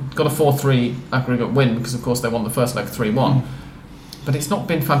 2-1, got a 4-3 aggregate win because of course they won the first leg 3-1. But it's not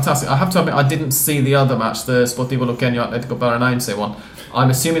been fantastic. I have to admit I didn't see the other match, the Sportivo Luqueño Atletico Paranaense one. I'm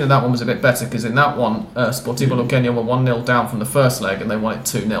assuming that one was a bit better because in that one Sportivo Luqueño were 1-0 down from the first leg and they won it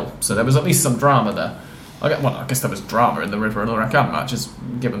 2-0. So there was at least some drama there. I guess there was drama in the River and Huracan matches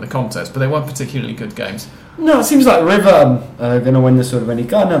given the context, but they weren't particularly good games. No, it seems like River are going to win the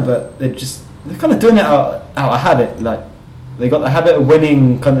Sudamericana, but they're kind of doing it out of habit. Like they got the habit of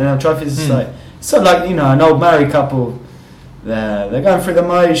winning continental trophies. It's sort of like an old married couple. They're going through the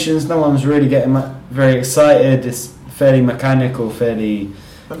motions. No one's really getting very excited. It's fairly mechanical, fairly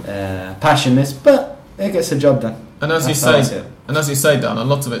passionless, but it gets the job done. And as you say, Dan, a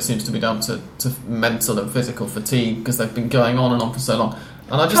lot of it seems to be down to mental and physical fatigue because they've been going on and on for so long.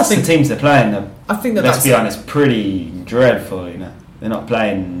 And I just think the teams they're playing, I think let's be honest, pretty dreadful. They're not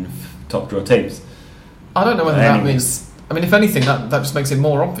playing top draw teams. I don't know whether that means. I mean, if anything, that just makes it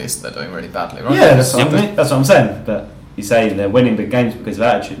more obvious they're doing really badly, right? Yeah, that's what I'm saying. But you say they're winning big games because of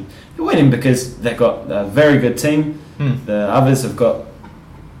attitude. They're winning because they've got a very good team. The others have got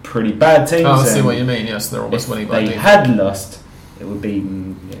pretty bad teams. Oh, I see what you mean. Yes, they're almost winning bad teams. If they had lost, it would be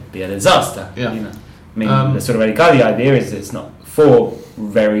a disaster. Yeah. I mean, the sort of the idea is it's not 4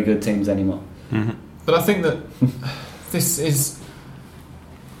 very good teams anymore. But I think that this is.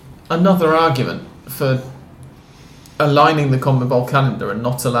 another argument for aligning the CONMEBOL calendar and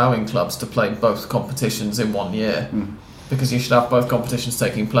not allowing clubs to play both competitions in 1 year, because you should have both competitions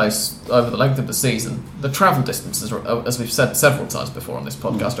taking place over the length of the season. The travel distances, as we've said several times before on this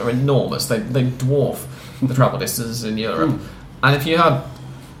podcast, are enormous. They dwarf the travel distances in Europe. And if you had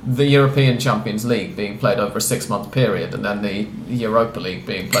the European Champions League being played over a 6-month period and then the Europa League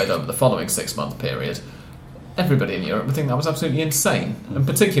being played over the following 6-month period, everybody in Europe would think that was absolutely insane. And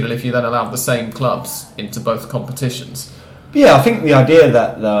particularly if you then allowed the same clubs into both competitions. Yeah, I think the idea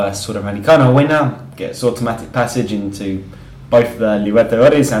that the Sudamericana winner gets automatic passage into both the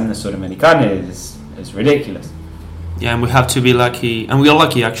Libertadores and the Sudamericana is ridiculous. Yeah, and we have to be lucky, and we are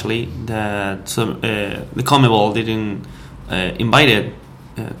lucky actually that the CONMEBOL didn't invite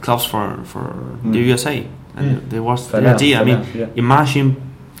clubs for the USA, and there was the idea. Imagine,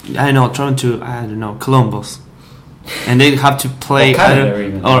 trying to Columbus, and they have to play,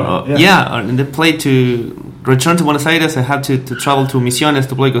 and they play to return to Buenos Aires and have to travel to Misiones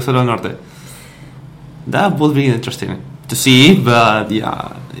to play Crucero del Norte. That would be interesting to see, but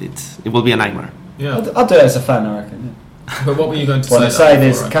it will be a nightmare. Yeah, I'll do it as a fan, I reckon. Yeah. But what were you going to Buenos say?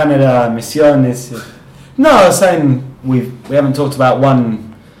 Buenos Aires, Canada, Misiones. No, I was saying we haven't talked about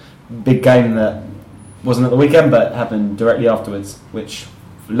one big game that wasn't at the weekend but happened directly afterwards, which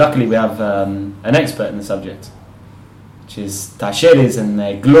luckily we have an expert in the subject, which is Talleres and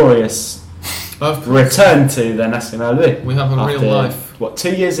their glorious return to the Nacional B. We have a real life.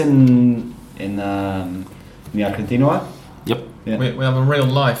 2 years in the Argentina? Yep. Yeah. We have a real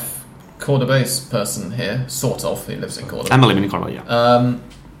life Cordobese person here, sort of. He lives in Cordoba. I'm living in Cordoba, yeah.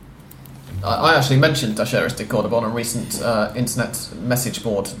 I actually mentioned Talleres de Cordoba on a recent internet message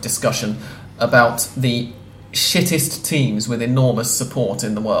board discussion about the shittest teams with enormous support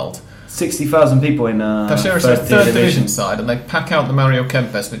in the world. 60,000 people in Talleres are a third division side, and they pack out the Mario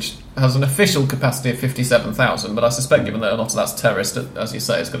Kempes, which has an official capacity of 57,000, but I suspect, given that a lot of that's terrorist, as you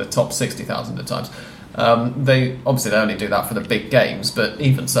say, it's got a top 60,000 at times. They only do that for the big games, but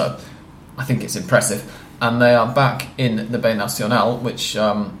even so, I think it's impressive. And they are back in the B Nacional, which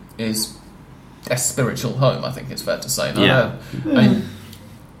is a spiritual home, I think it's fair to say. Yeah. I mean,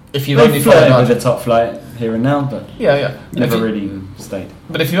 if you They've only followed with the top flight here and now, but never really stayed.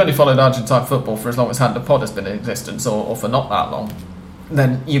 But if you only followed Argentine football for as long as Hand of Pod has been in existence, or for not that long,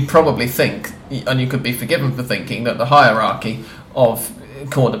 then you probably think, and you could be forgiven for thinking, that the hierarchy of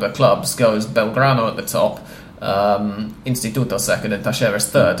Cordoba clubs goes Belgrano at the top, Instituto second, and Talleres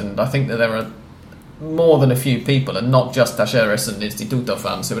third. And I think that there are more than a few people, and not just Talleres and Instituto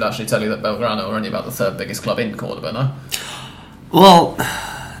fans, who would actually tell you that Belgrano are only about the third biggest club in Cordoba, no? Well,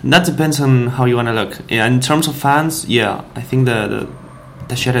 that depends on how you want to look. Yeah, in terms of fans, I think the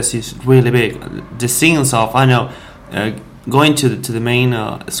Talleres is really big. The scenes of, going to the main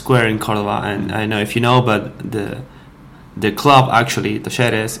square in Cordoba, and I know if you know, but the club actually,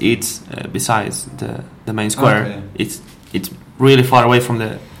 Talleres, it's besides the main square. Okay. It's really far away from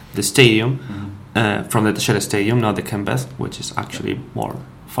the stadium, from the Talleres stadium, not the Kempes, which is actually more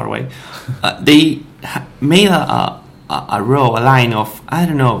far away. They made a line of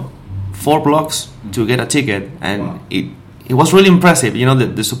 4 blocks to get a ticket, and it was really impressive.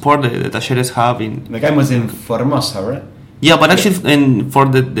 The support the Talleres have in. The game was in Formosa, right? Yeah, but actually, for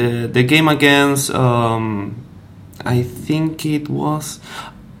the game against, I think it was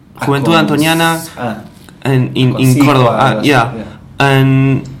Juventud Antoniana, and in Cordoba,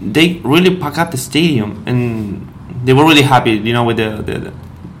 and they really packed up the stadium, and they were really happy, with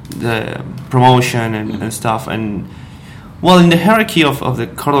the promotion and stuff. And well, in the hierarchy of the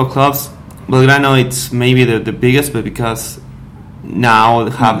Cordoba clubs, Belgrano it's maybe the biggest, but because now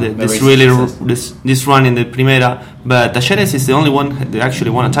they have this run in the Primera, but Talleres is the only one that actually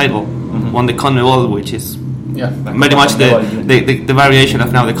won a title, won the CONMEBOL, which is very much the variation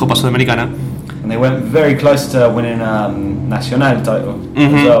of now the Copa Sudamericana. And they went very close to winning Nacional title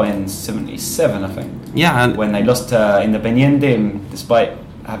as well in '77, I think. Yeah, when they lost to Independiente, despite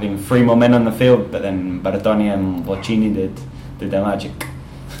having 3 more men on the field, but then Bertoni and Bocchini did their magic.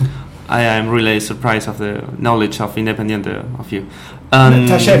 I am really surprised of the knowledge of Independiente of you.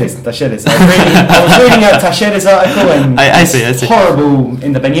 Talleres. I was reading a Talleres article, and I see. Horrible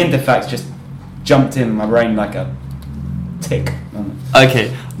Independiente facts just jumped in my brain like a tick.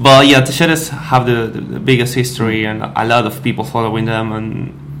 Okay, but Talleres have the biggest history, and a lot of people following them,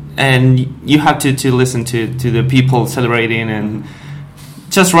 and you have to listen to the people celebrating, and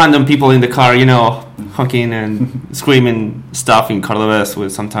just random people in the car, honking and screaming stuff in Cordobés,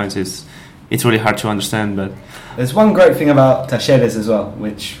 which sometimes it's really hard to understand. But there's one great thing about Talleres as well,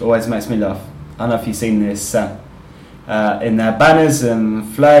 which always makes me laugh. I don't know if you've seen this in their banners and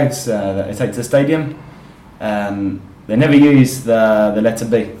flags that they take to the stadium. They never use the letter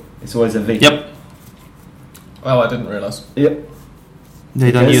B. It's always a V. Yep. Oh, I didn't realise. Yep.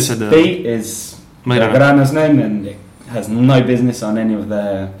 They don't Because use it. B is Belgrano's name, and it has no business on any of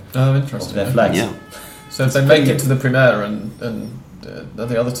their Interesting. flags. Yeah. So if they make it to the Primera and are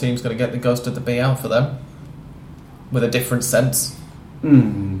the other team's going to get the ghost of the B out for them with a different sense?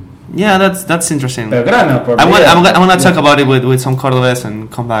 Yeah, that's interesting. Belgrano probably. I'm gonna talk about it with some Cordobes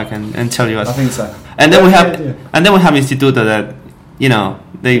and come back and tell you. I think so. And then we have Instituto that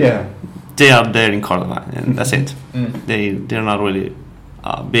they are there in Cordoba, and that's it. They're not really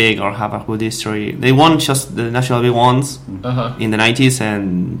big or have a good history. They won just the National B once in the 90s,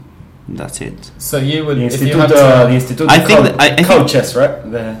 and that's it. So you would, the if you had to, the Instituto I think coaches,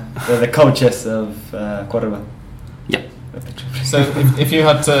 right? They're the coaches of Cordoba. Yeah. So if you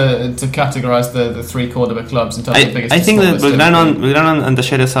had to categorise the three Cordoba clubs in terms of the biggest, I think that smallest, Belgrano and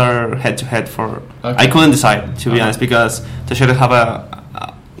Talleres are head to head for. Okay. I couldn't decide, to be honest, because Talleres have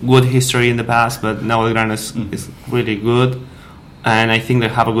a good history in the past, but now Belgrano is really good, and I think they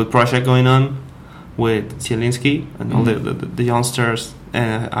have a good project going on with Zielinski and all the youngsters,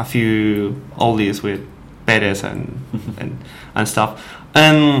 and a few oldies with Perez and stuff.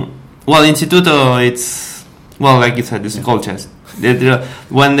 And well, Instituto, it's like you said, it's a gold chest.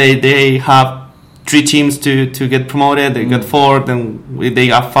 When they have 3 teams to get promoted, they get 4, then they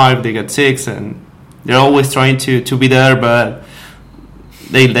have 5, they get 6, and they're always trying to be there, but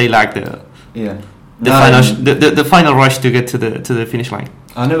they lack the final rush to get to the finish line.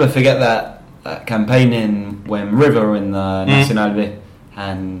 I'll never forget that campaigning when River were in the Nacional B,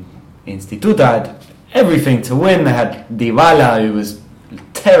 and Instituto had everything to win. They had Dybala, who was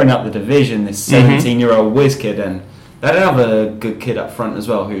tearing up the division, this 17-year-old whiz kid, and they had another good kid up front as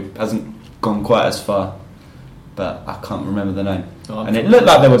well who hasn't gone quite as far, but I can't remember the name. And it looked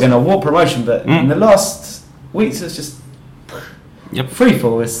like they were going to walk promotion, but in the last weeks it's just free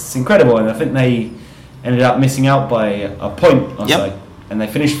fall. It's incredible, and I think they ended up missing out by a point or so, and they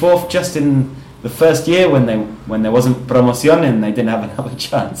finished 4th just in the first year when there wasn't promoción and they didn't have another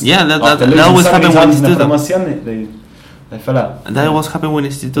chance. Yeah, that always happened when Instituto. They fell out. And that always happened with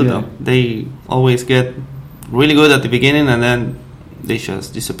Instituto. Yeah. They always get really good at the beginning, and then they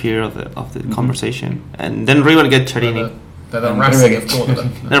just disappear of the conversation. And then River get Charini. They're the Racing of Cordoba.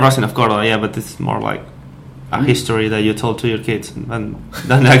 They're Racing of Cordoba, yeah, but it's more like a history that you told to your kids than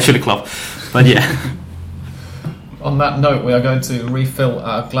actually club. But yeah. On that note, we are going to refill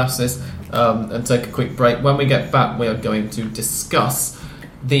our glasses and take a quick break. When we get back, we are going to discuss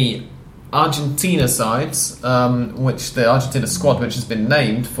the Argentina sides, which the Argentina squad, which has been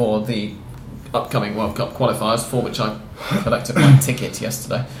named for the upcoming World Cup qualifiers, for which I collected my ticket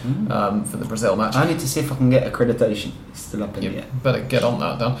yesterday for the Brazil match. I need to see if I can get accreditation. It's still up in the air. Better get on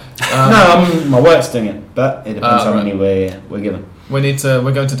that, Dan. No, my work's doing it, but it depends how many we're given.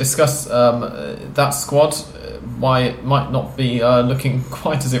 We're going to discuss that squad, why it might not be looking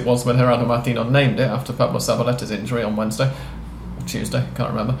quite as it was when Gerardo Martino named it after Pablo Zabaleta's injury on Wednesday. Tuesday,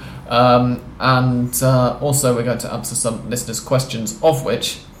 can't remember. And also we're going to answer some listeners' questions, of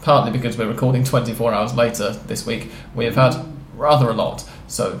which, partly because we're recording 24 hours later this week, we have had rather a lot,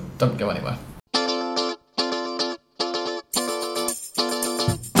 so don't go anywhere.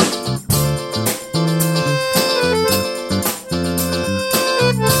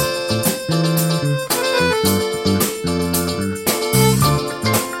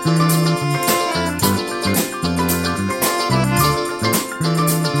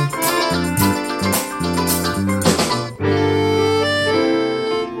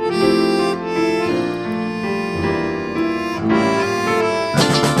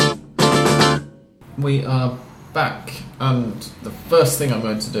 We are back, and the first thing I'm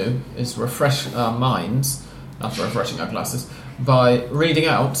going to do is refresh our minds, after refreshing our glasses, by reading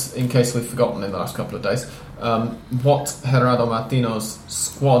out, in case we've forgotten in the last couple of days, what Gerardo Martino's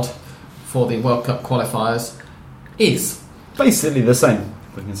squad for the World Cup qualifiers is. Basically the same,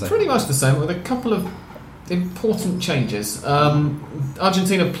 we can say. Pretty much the same, with a couple of important changes.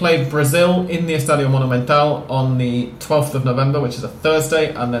 Argentina played Brazil in the Estadio Monumental on the 12th of November, which is a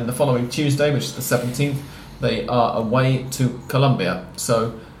Thursday, and then the following Tuesday, which is the 17th, they are away to Colombia.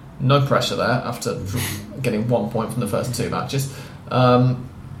 So no pressure there after getting 1 point from the first 2 matches. The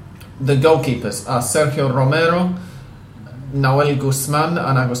goalkeepers are Sergio Romero, Nahuel Guzman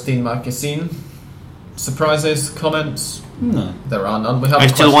and Agustin Marquezin. Surprises, comments? No. There are none. I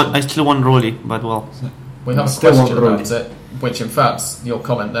still want Rolly, but well. We have a question about it, which in fact your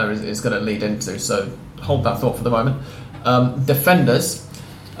comment there is going to lead into, so hold that thought for the moment. Defenders,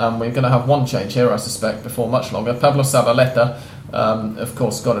 and we're going to have one change here, I suspect, before much longer. Pablo Zabaleta, of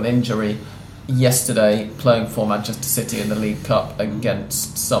course, got an injury yesterday playing for Manchester City in the League Cup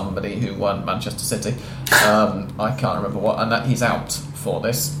against somebody who won Manchester City. I can't remember what, and that he's out for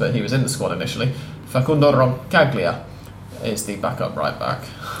this, but he was in the squad initially. Facundo Roncaglia is the backup right back.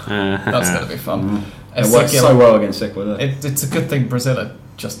 That's going to be fun. It worked so well against Ecuador. It's a good thing Brazil are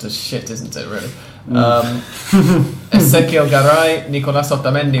just as shit, isn't it, really? Ezequiel Garay, Nicolás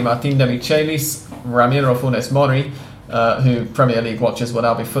Otamendi, Martín de Michelis, Ramiro Funes Mori, who Premier League watchers will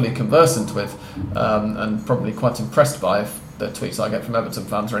now be fully conversant with, and probably quite impressed by if the tweets I get from Everton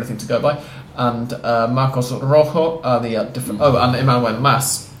fans are anything to go by. And Marcos Rojo are the and Emmanuel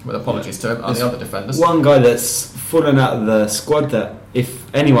Mas, with apologies to him, are the other defenders. One guy that's fallen out of the squad that,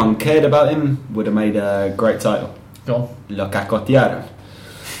 if anyone cared about him, would have made a great title. Go on. Lo cacotearon.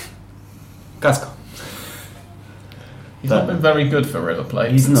 Casco. He's not been very good for River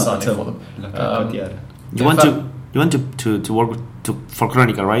Plate. He's not signing at for all. them. Lo cacotearon. You want to work for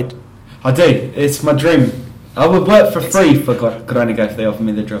Crónica, right? I do. It's my dream. I would work for free for Crónica if they offer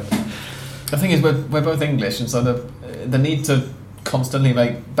me the job. The thing is, we're both English, and so the need to constantly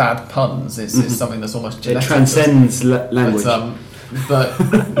make bad puns is something that's almost genetic. It transcends language.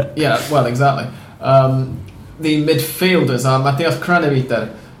 But yeah, well, exactly. The midfielders are Matías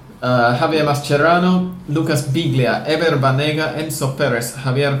Craneviter, Javier Mascherano, Lucas Biglia, Eber Banega, Enzo Perez,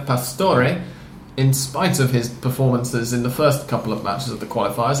 Javier Pastore. In spite of his performances in the first couple of matches of the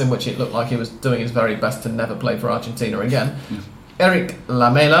qualifiers, in which it looked like he was doing his very best to never play for Argentina again, Eric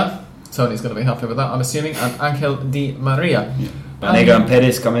Lamela, Tony's going to be happy with that, I'm assuming, and Angel Di Maria. Banega and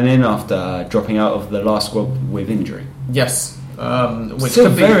Perez coming in after dropping out of the last squad with injury. Yes, which still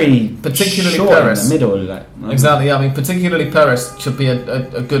could be very particularly short Perez. in the middle. Exactly, yeah, I mean, particularly Perez should be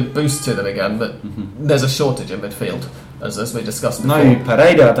a good boost to them again, but there's a shortage in midfield, as we discussed before. No,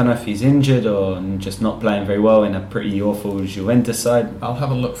 Pereira, I don't know if he's injured or just not playing very well in a pretty awful Juventus side. I'll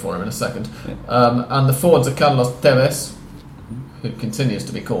have a look for him in a second. Yeah. And the forwards are Carlos Tevez, who continues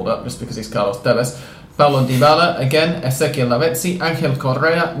to be called up just because he's Carlos Tevez, Paulo Dybala, again, Ezequiel Lavezzi, Angel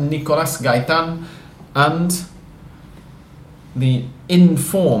Correa, Nicolás Gaitán, and the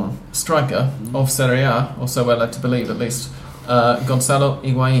in-form striker of Serie A, or so we're led to believe at least, Gonzalo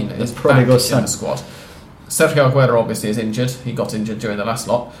Higuaín is back in the squad. Sergio Aguero obviously is injured. He got injured during the last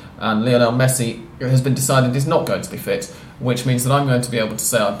lot, and Lionel Messi has been decided is not going to be fit, which means that I'm going to be able to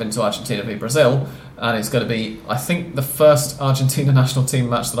say I've been to Argentina v Brazil, and it's going to be, I think, the first Argentina national team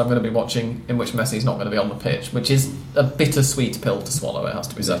match that I'm going to be watching in which Messi's not going to be on the pitch, which is a bittersweet pill to swallow, it has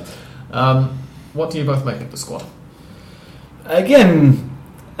to be said. What do you both make of the squad? Again,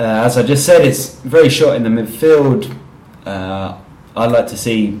 as I just said, it's very short in the midfield. I'd like to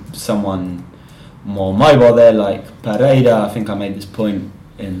see someone more mobile there, like Pereira. I think I made this point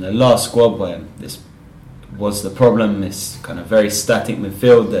in the last squad where this was the problem, this kind of very static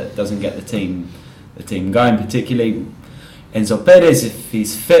midfield that doesn't get the team going, particularly. Enzo Perez, if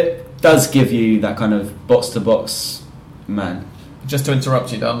he's fit, does give you that kind of box-to-box man. Just to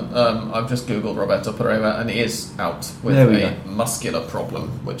interrupt you, Dan, I've just googled Roberto Pereira and he is out with a muscular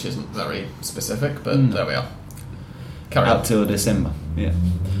problem, which isn't very specific, but there we are. Carry on. Out till December, yeah.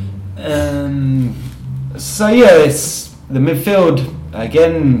 So yeah, it's the midfield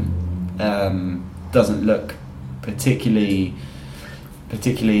again. Doesn't look particularly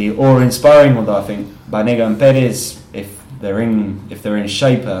awe-inspiring. Although I think Banega and Perez, if they're in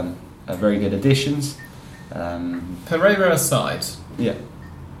shape, are very good additions. Pereira aside, yeah.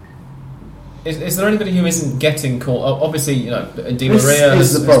 Is there anybody who isn't getting called? Obviously, you know, Di This Maria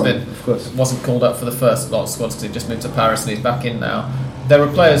is the problem, of course. wasn't called up for the first lot of squads because he just moved to Paris and he's back in now. There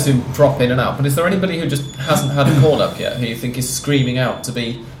are players who drop in and out, but is there anybody who just hasn't had a call up yet who you think is screaming out to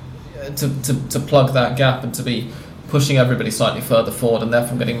be to plug that gap and to be pushing everybody slightly further forward and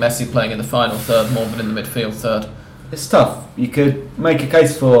therefore getting Messi playing in the final third more than in the midfield third? It's tough. You could make a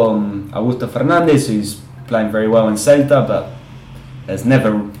case for Augusto Fernandes, who's playing very well in Celta, but there's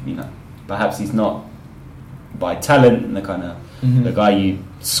never, perhaps he's not by talent and the kind of the guy you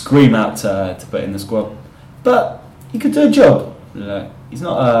scream out to put in the squad, but he could do a job. He's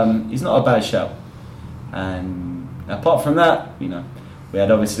not a bad shout. And apart from that, we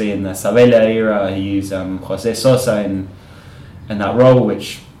had obviously in the Sabella era he used Jose Sosa in that role,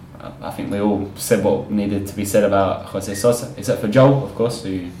 which I think we all said what needed to be said about Jose Sosa, except for Joel, of course,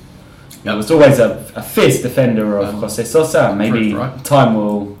 who was always a fierce defender of Jose Sosa. And maybe time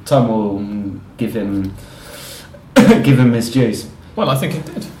will give him his dues. Well, I think it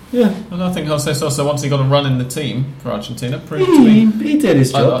did. Yeah, and I think Jose Sosa, once he got a run in the team for Argentina, proved to be. He did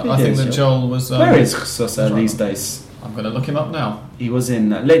his job. I think that Joel was. Where is Sosa these days? I'm going to look him up now. He was in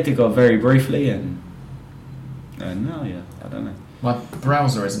Atletico very briefly, and now, I don't know. My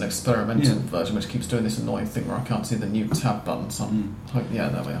browser is an experimental version which keeps doing this annoying thing where I can't see the new tab button. So there we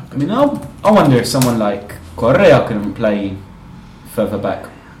are. I mean, I wonder if someone like Correa can play further back.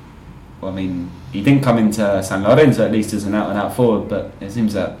 Well, I mean, he didn't come into San Lorenzo at least as an out-and-out forward, but it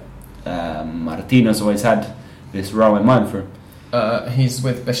seems that Martino's always had this role in mind for him. He's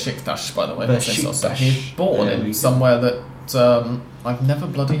with Besiktas, by the way. Besiktas. He's born in somewhere that I've never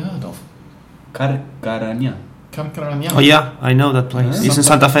bloody heard of. Carcarañá. Carcarañá. Oh yeah, I know that place. It's in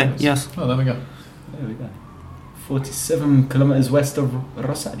Santa Fe. Yes. Oh, there we go. 47 kilometers west of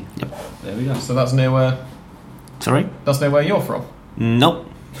Rosario. Yep. There we go. So that's near where. Sorry? That's near where you're from. Nope.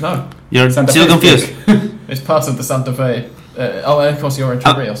 No. You're Santa still Fe. confused. It's part of the Santa Fe. Of course, you're in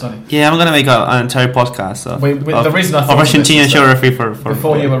Chorrillos, aren't you? Yeah, I'm gonna make an entire podcast of the reason I thought of Argentinian geography for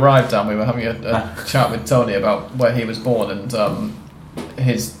before you arrived, Dan, we were having a chat with Tony about where he was born, and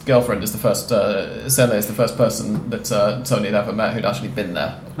his girlfriend is the first. Sele is the first person that Tony had ever met who'd actually been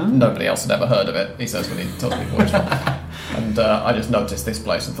there. Nobody else had ever heard of it. He says when he told me where he's from. And I just noticed this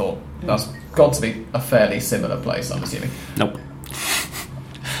place and thought that's got to be a fairly similar place. I'm assuming. Nope.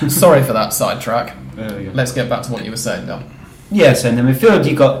 Sorry for that sidetrack. There we go. Let's get back to what you were saying, Dan. Yes, and in the midfield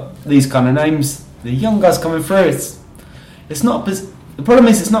you got these kind of names. The young guys coming through. It's not. The problem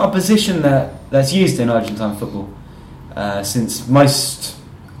is it's not a position that's used in Argentine football. Since most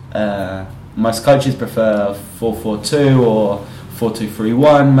coaches prefer 4-4-2 or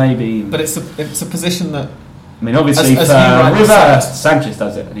 4-2-3-1, maybe. But it's a position that. I mean, obviously, as River Sanchez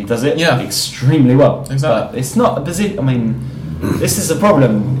does it, and he does it Yeah. extremely well. Exactly. But it's not a position. I mean, this is a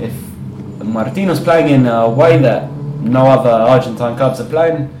problem. If Martino's playing in a way that no other Argentine clubs are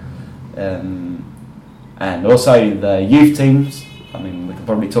playing, and also the youth teams. I mean, we could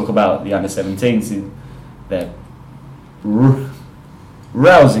probably talk about the under-17s. They're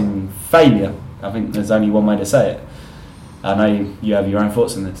rousing failure. I think there's only one way to say it. I know you have your own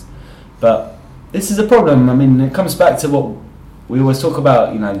thoughts on this, but this is a problem. I mean, it comes back to what we always talk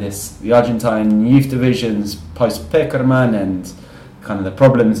about. You know, the Argentine youth divisions post Peckerman and kind of the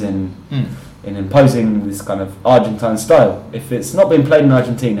problems in imposing this kind of Argentine style. If it's not been played in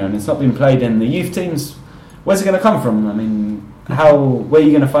Argentina and it's not been played in the youth teams, where's it going to come from? I mean, where are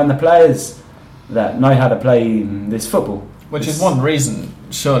you going to find the players that know how to play this football? Which is one reason,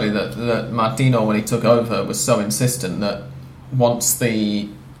 surely, that Martino, when he took over, was so insistent that once the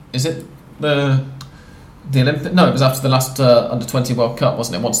Olympic? No, it was after the last Under-20 World Cup,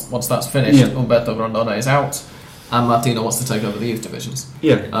 wasn't it? Once that's finished, Umberto Grondona is out, and Martino wants to take over the youth divisions.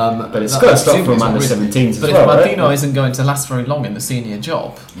 Yeah, but it's got to stop from Under-17s as well. But if Martino isn't going to last very long in the senior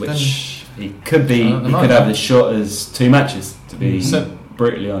job, which he could be, he could have as short as 2 matches, to be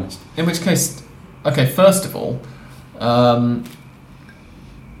brutally honest. In which case, okay, first of all,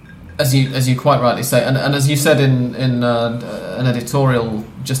 as you quite rightly say, and as you said in an editorial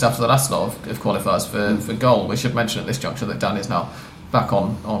just after the last lot of qualifiers for Goal, we should mention at this juncture that Dan is now back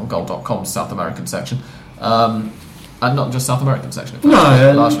on Goal.com's South American section, and not just South American section,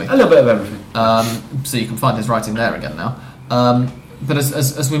 largely a little bit of everything. So you can find his writing there again now. But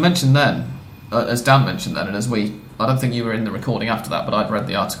as we mentioned then, as Dan mentioned then, and as I don't think you were in the recording after that, but I'd read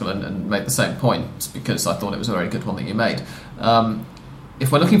the article and made the same point because I thought it was a very good one that you made.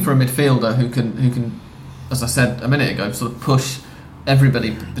 If we're looking for a midfielder who can, as I said a minute ago, sort of push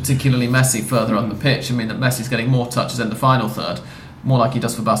everybody, particularly Messi, further on the pitch, I mean that Messi's getting more touches in the final third, more like he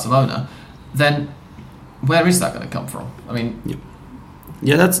does for Barcelona, then where is that going to come from? I mean...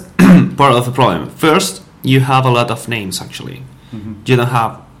 Yeah, that's part of the problem. First, you have a lot of names, actually. Mm-hmm. You don't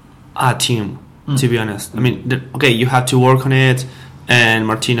have a team, to be honest. I mean, you have to work on it, and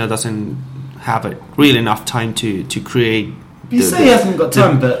Martino doesn't have really enough time to create... You say he hasn't got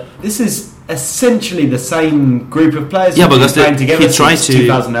time, but this is essentially the same group of players. Yeah, because playing together since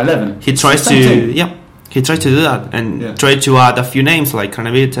 2011. He tries to do that and try to add a few names like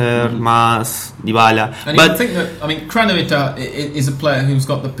Craneviter, Mas, Dybala. And you think that, I mean, Craneviter is a player who's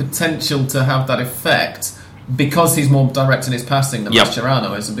got the potential to have that effect because he's more direct in his passing than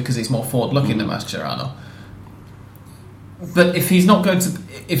Mascherano is, and because he's more forward-looking than Mascherano. But if he's not going to,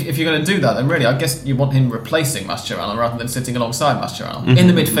 if you're going to do that, then really, I guess you want him replacing Mascherano rather than sitting alongside Mascherano in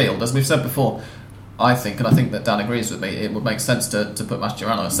the midfield, as we've said before. I think that Dan agrees with me. It would make sense to put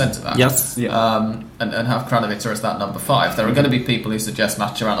Mascherano as centre back, and have Craneviter as that number 5. There are going to be people who suggest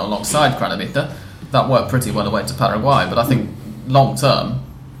Mascherano alongside Craneviter. That worked pretty well away to Paraguay, but I think long term,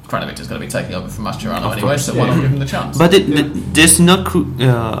 Craneviter is going to be taking over from Mascherano anyway. So why not give him the chance? But there's not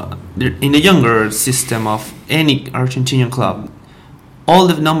in the younger system of any Argentinian club. All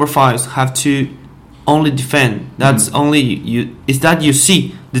the number 5s have to only defend. That's only you. Is that you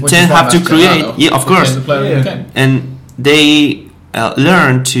see the Which 10 is why have to create? Mascherano Yeah, of became course. the player he became. And they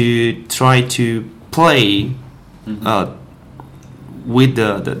learn to try to play with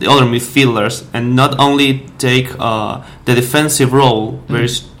the other midfielders and not only take the defensive role,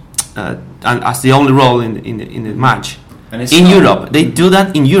 and as the only role in the match. And it's In not- Europe, they do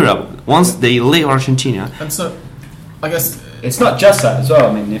that in Europe. Once they leave Argentina, And so, I guess It's not just that as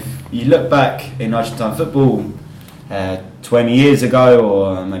well. I mean, if you look back in Argentine football 20 years ago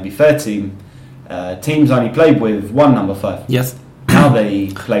or maybe 30, teams only played with one number 5. yes, Now they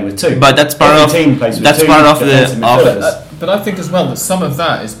play with 2. but that's part Every of team plays with that's 2 part of defensive the midfielders. but I think as well that some of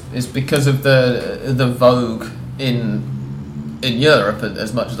that is because of the vogue in Europe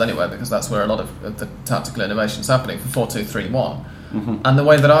as much as anywhere, because that's where a lot of the tactical innovation is happening for 4-2-3-1. And the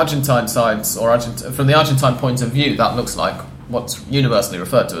way that Argentine sides, from the Argentine point of view, that looks like what's universally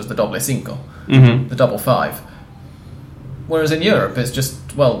referred to as the doble cinco, the double 5. Whereas in Europe, it's just,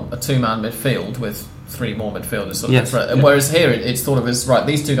 a 2-man midfield with 3 more midfielders. Sort of Yes. in front. And whereas here, it's thought of as, right,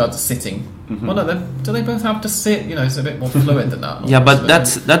 these 2 guys are sitting. Well, no, do they both have to sit? It's a bit more fluid than that. yeah. But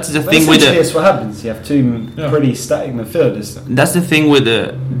that's the But thing with essentially the it's what happens. You have 2 pretty static midfielders. that's the thing with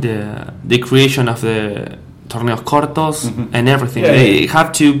the creation of the torneos cortos and everything. Yeah, They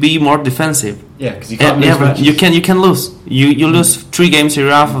have to be more defensive. Yeah, because you can't lose matches. You can lose. You lose 3 games,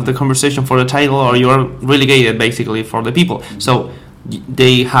 you're out of the conversation for the title, or you're relegated basically for the people. So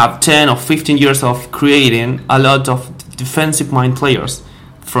they have 10 or 15 years of creating a lot of defensive mind players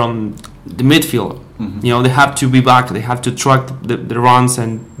from the midfield. They have to be back. They have to track the runs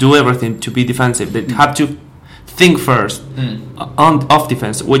and do everything to be defensive. They have to think first off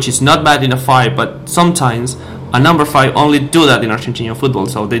defense, which is not bad in a 5, but sometimes a number 5 only do that in Argentinian football.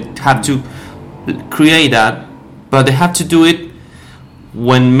 So they have to create that, but they have to do it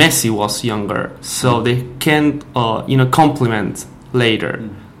when Messi was younger, so they can complement later.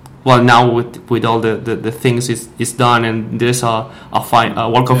 Well, now with all the things is done, and there's a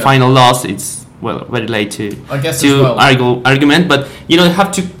World Cup final loss. It's very late to I guess as well. argument, but you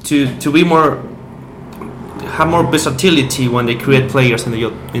have to be more. Have more versatility when they create players in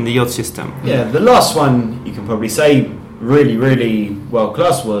the youth system. Yeah, the last one you can probably say really, really world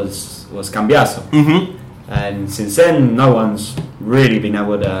class was Cambiaso. And since then, no one's really been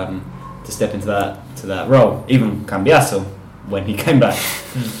able to step into that role. Even Cambiaso when he came back.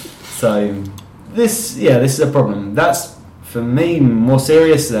 So this is a problem. That's for me more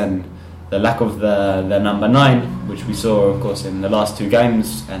serious than the lack of the number 9, which we saw, of course, in the last 2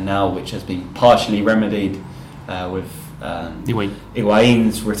 games, and now which has been partially remedied with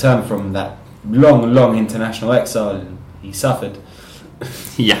Higuaín's return from that long international exile he suffered.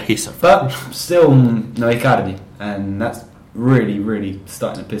 Yeah, he suffered. But still, no Icardi, and that's really, really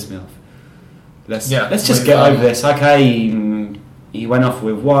starting to piss me off. Let's just get over this. Okay, he went off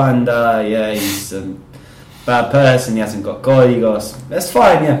with Wanda. Yeah, he's a bad person. He hasn't got códigos. That's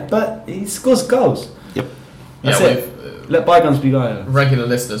fine, yeah, but he scores goals. Yep. That's it. Let bygones be bygones. Regular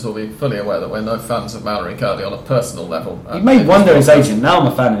listeners will be fully aware that we're no fans of Mauro Icardi on a personal level. He made Wanda his agent. Now I'm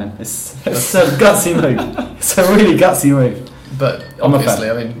a fan of him. It's a gutsy move. It's a really gutsy move. But I'm a obviously,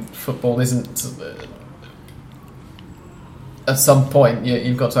 fan. I mean, football isn't. At some point,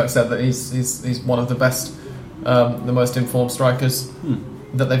 you've got to accept that he's one of the best, the most informed strikers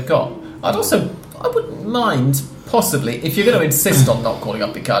that they've got. I wouldn't mind possibly if you're going to insist on not calling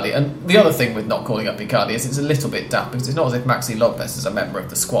up Icardi. And the other thing with not calling up Icardi is it's a little bit daft because it's not as if Maxi Lopez is a member of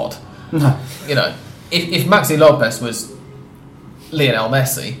the squad. No. If Maxi Lopez was Lionel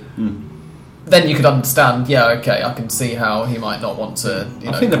Messi. Then you could understand, I can see how he might not want to.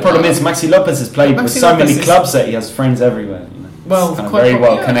 I think the problem is Maxi Lopez has played with so many clubs that he has friends everywhere. Well, kind of quite very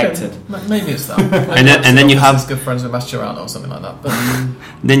probably, well connected. Okay. Maybe it's that. and then you have good friends with Mascherano or something like that. But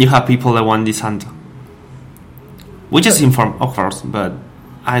then you have people that want Di Santo, which is informed, of course, but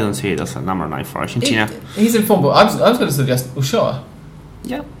I don't see it as a number 9 for Argentina. He's informed. But I was going to suggest Ulloa.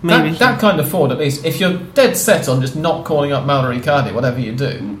 Yeah, maybe that kind of forward, at least. If you're dead set on just not calling up Mauro Icardi, whatever you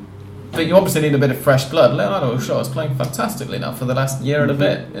do. But you obviously need a bit of fresh blood. Leonardo Ulloa is playing fantastically now for the last year and a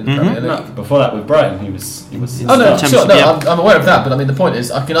bit in the Premier League. No, before that with Brighton, he was. Oh no, sure, no, yeah. I'm aware of that. But I mean, the point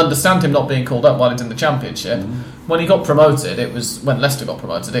is, I can understand him not being called up while he's in the Championship. When he got promoted, it was when Leicester got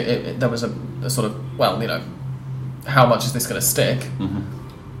promoted. There was a sort of how much is this going to stick?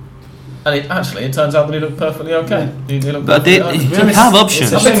 And it turns out that he looked perfectly okay. He looked But perfectly they have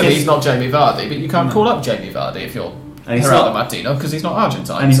options. Admittedly, he's not Jamie Vardy, but you can't call up Jamie Vardy if you're Gerardo Martino because he's not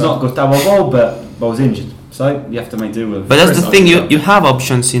Argentine. And he's not Gustavo Gol, but was injured. So you have to make do with. But that's the thing. You have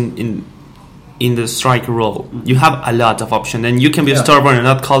options in the striker role. You have a lot of options, and you can be stubborn and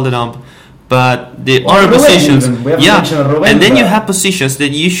not call it up. But the Or other Ruben positions, even. We haven't mentioned Ruben, and then you but- have positions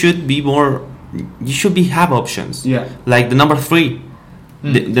that you should be more, you should be have options. Yeah. Like the number 3.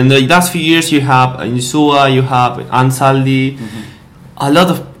 Then the last few years you have Insua, you have Ansaldi, a lot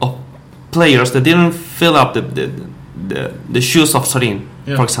of players that didn't fill up the shoes of Sorin,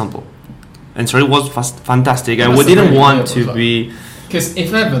 for example. And Sorin was fantastic, and we didn't want to be. Because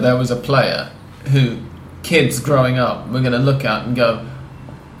if ever there was a player who kids growing up were going to look at and go,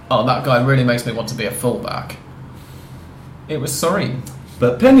 "Oh, that guy really makes me want to be a fullback," it was Sorin.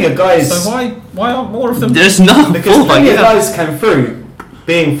 But plenty of guys. So why aren't more of them? There's no Because fullback. plenty of guys came through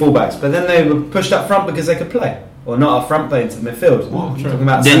being fullbacks, but then they were pushed up front because they could play, or not up front, but into midfield. Well, true. Talking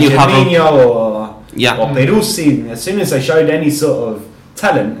about Then you have Firmino or Yeah. Peruzzi. As soon as they showed any sort of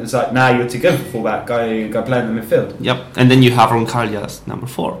talent, it's like, nah, you're too good for fullback. Go play in the midfield. Yep, and then you have Roncaglia as number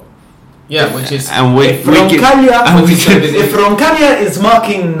 4. Yeah, which is And If Roncaglia, and we said- if Roncaglia is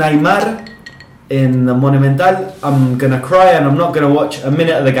marking Neymar in the Monumental, I'm gonna cry and I'm not gonna watch a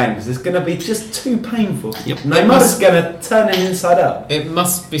minute of the game because it's gonna be just too painful. Yep. Neymar's gonna turn him inside out. It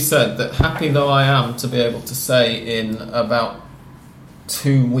must be said that happy though I am to be able to say in about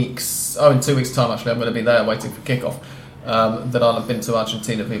 2 weeks, in 2 weeks' time actually, I'm going to be there waiting for kickoff, that I'll have been to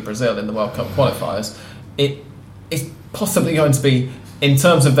Argentina v Brazil in the World Cup qualifiers. It is possibly going to be, in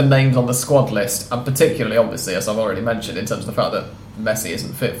terms of the names on the squad list, and particularly obviously, as I've already mentioned, in terms of the fact that Messi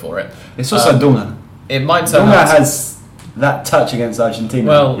isn't fit for it. It's also Dunga. It might turn Dunga out to- has that touch against Argentina.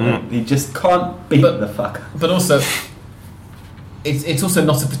 Well, he just can't beat but- the fucker. But also, it's also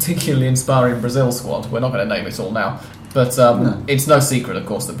not a particularly inspiring Brazil squad. We're not going to name it all now. But it's no secret, of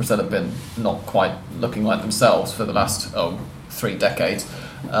course, that Brazil have been not quite looking like themselves for the last 3 decades.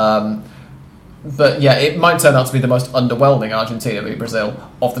 But yeah, it might turn out to be the most underwhelming Argentina v Brazil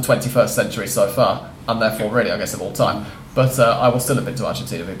of the 21st century so far, and therefore really, I guess, of all time. But I will still have been to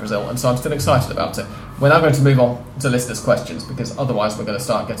Argentina v Brazil, and so I'm still excited about it. We're now going to move on to listeners' questions, because otherwise we're going to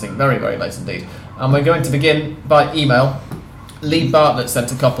start getting very, very late indeed. And we're going to begin by email. Lee Bartlett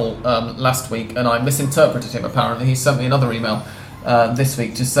sent a couple last week, and I misinterpreted him apparently. He sent me another email this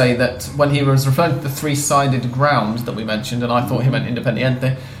week to say that when he was referring to the 3-sided ground that we mentioned, and I thought he meant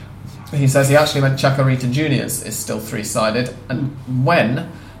Independiente, he says he actually meant Chacarita Juniors is still 3-sided. And when,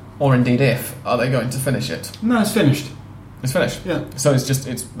 or indeed if, are they going to finish it? No, it's finished. It's finished? Yeah. So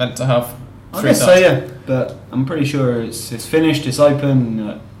it's meant to have 3 I guess so, sides? yeah. But I'm pretty sure it's finished, it's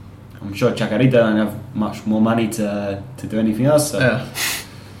open. I'm sure Chacarita don't have much more money to do anything else. So. Yeah.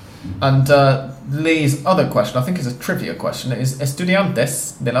 And Lee's other question, I think is a trivia question, is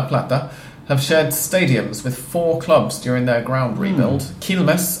Estudiantes de La Plata have shared stadiums with 4 clubs during their ground rebuild.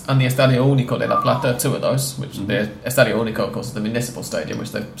 Quilmes and the Estadio Único de La Plata, 2 of those, which the Estadio Único, of course, is the municipal stadium,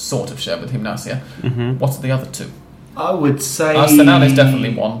 which they've sort of shared with Gimnasia. What are the other 2? I would say... Arsenal is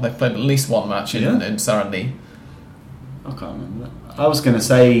definitely one. They've played at least one match in Sarandí. I can't remember that. I was going to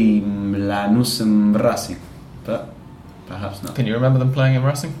say Lanús and Racing, but perhaps not. Can you remember them playing in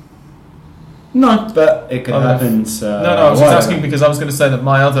Racing? No, but it could happen. No, I was just asking because I was going to say that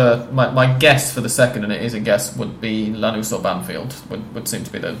my guess for the second, and it is a guess, would be Lanús or Banfield. Would seem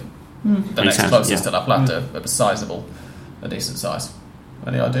to be the next sense, closest yeah. to La Plata, a decent size.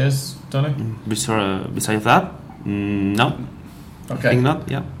 Any ideas, Tony? Besides that, no. I Okay, think not.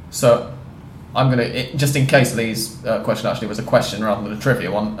 Yeah. so I'm going to, just in case Lee's question actually was a question rather than a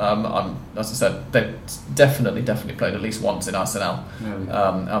trivia one, as I said, they've definitely played at least once in Arsenal.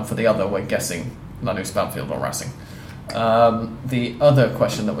 And for the other, we're guessing Lanús, Banfield or Racing. The other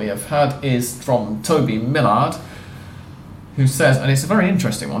question that we have had is from Toby Millard, who says, and it's a very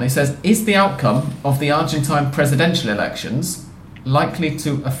interesting one, he says, is the outcome of the Argentine presidential elections likely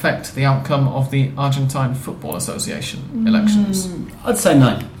to affect the outcome of the Argentine Football Association elections? I'd say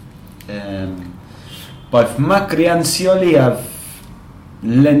no. Both Macri and Scioli have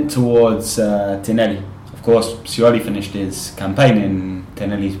lent towards Tinelli. Of course, Scioli finished his campaign in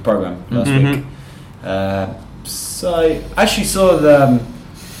Tinelli's program last week. So I actually saw the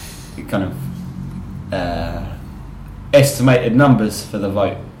kind of estimated numbers for the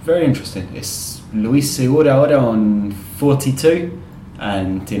vote. Very interesting. It's Luis Segura ahora on 42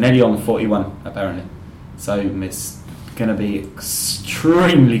 and Tinelli on 41 apparently. So it's going to be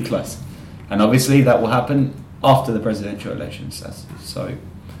extremely close. And obviously that will happen after the presidential elections. So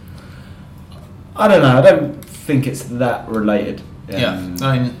I don't know. I don't think it's that related. I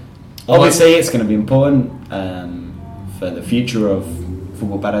mean, Obviously, it's going to be important for the future of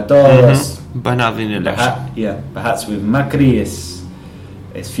Fútbol para Todos. But not in the election. Perhaps with Macri, his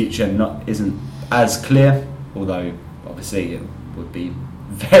future isn't as clear. Although, obviously, it would be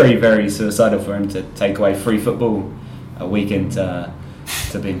very, very suicidal for him to take away free football a week into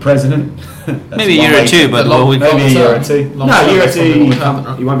to being president. That's Maybe a one year or way two, to- but long- we Maybe a year or two. Long No, term, a year or that's two probably you, what will happen,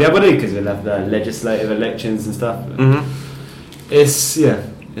 right? you won't be able to because we'll have the legislative elections and stuff. Mm-hmm.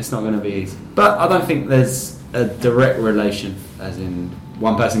 It's not going to be easy. But I don't think there's a direct relation, as in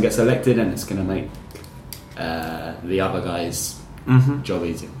one person gets elected and it's going to make the other guy's Mm-hmm. job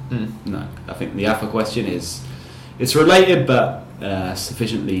easier. Mm. No, I think the AFA question it's related but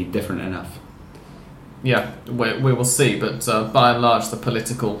sufficiently different enough. Yeah, we will see, but by and large, the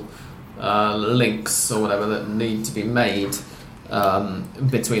political links or whatever that need to be made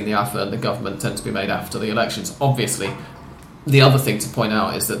between the AFA and the government tend to be made after the elections. Obviously, the other thing to point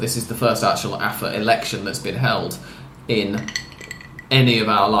out is that this is the first actual AFA election that's been held in any of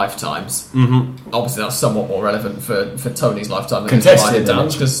our lifetimes. Mm-hmm. Obviously, that's somewhat more relevant for Tony's lifetime than Contested down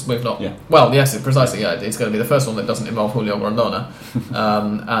election. because we've not. Yeah. Well, yes, precisely. Yeah, it's going to be the first one that doesn't involve Julio Grondona,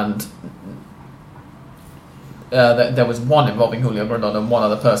 and there was one involving Julio Grondona and one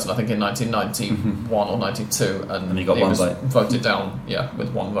other person, I think in 1991 or 92, and he got one was vote. voted down. Yeah,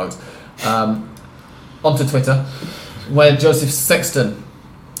 with one vote. Onto Twitter, where Joseph Sexton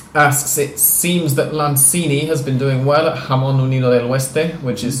asks, it seems that Lanzini has been doing well at Jamón Unido del Oeste,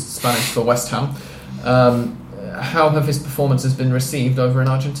 which is Spanish for West Ham. How have his performances been received over in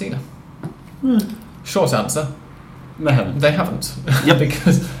Argentina? Short answer, They haven't. they haven't. Yep.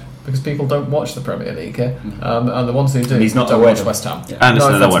 because people don't watch the Premier League here, and the ones who do And he's not don't aware watch of West Ham. Yeah. And it's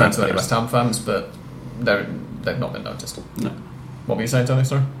No not offence aware meant of to any it. West Ham fans, but they've not been noticed. No. What were you saying, Tony?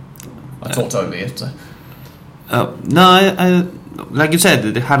 Sorry, I talked over you. So. No, I like you said,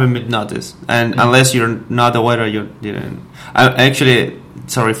 they haven't been noticed, and unless you're not aware, you didn't. I actually,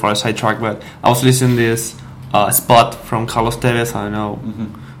 sorry for a sidetrack, but I was listening to this spot from Carlos Tevez. I don't know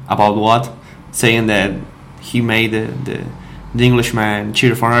about what, saying that he made the Englishman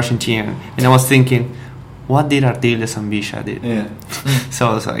cheer for Argentina, and I was thinking, what did Ardiles and Villa did? Yeah. So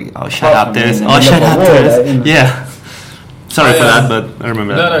I was like, oh, shut Apart up, from Tevez! being Oh, in the shut middle up, of war, Tevez! isn't it? Yeah. Sorry for Yeah. that, but I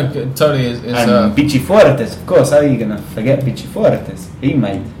remember that. No, Tony is And Pichi Fuertes, of course. How are you going to forget Pichi Fuertes? He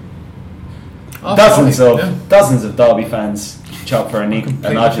made dozens of Derby fans chop for an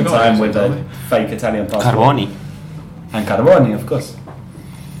completely Argentine forgot with Derby. a fake Italian passport. Carboni. And Carboni, of course.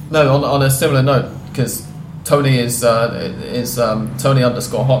 No, on a similar note, because Tony is Tony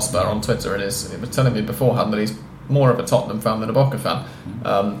 _ Hotspur on Twitter, and he was telling me beforehand that he's more of a Tottenham fan than a Boca fan,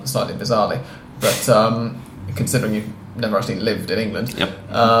 slightly bizarrely, but considering you've never actually lived in England. Yep.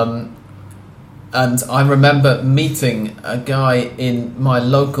 And I remember meeting a guy in my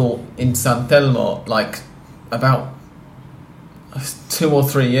local in San Telmo, like about 2 or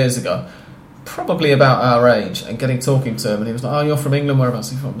 3 years ago, probably about our age, and talking to him, and he was like, "Oh, you're from England?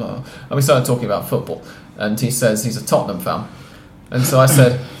 Whereabouts are you from?" And we started talking about football, and he says he's a Tottenham fan, and so I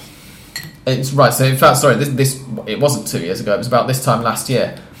said, "It's right." So in fact, sorry, this it wasn't 2 years ago; it was about this time last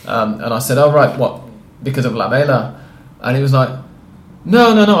year, and I said, "Oh right, what? Because of Lamela?" And he was like,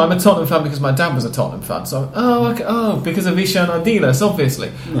 No, I'm a Tottenham fan because my dad was a Tottenham fan. So, okay, because of Vishan Ardiles,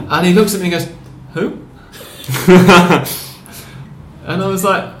 obviously. And he looks at me and goes, "Who?" And I was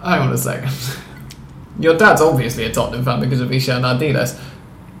like, hang on a second. Your dad's obviously a Tottenham fan because of Vishan Ardiles,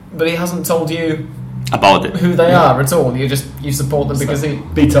 but he hasn't told you About it. who they are at all. You support them because he...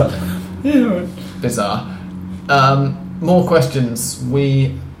 Be Tottenham. Yeah. Bizarre. More questions.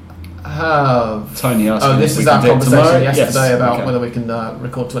 We have... Tony asked Oh, me this if is we our can do it conversation tomorrow. yesterday Yes, about okay. whether we can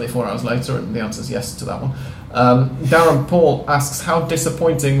record 24 hours later, and the answer is yes to that one. Darren Paul asks, how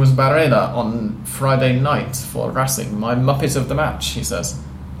disappointing was Barrera on Friday night for Racing? My Muppet of the match, he says.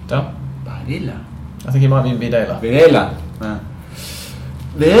 Dan? Varela. I think he might mean Videla. Varela.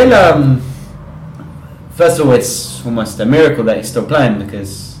 Varela, first of all, it's almost a miracle that he's still playing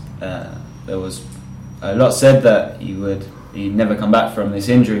because there was a lot said that he'd never come back from this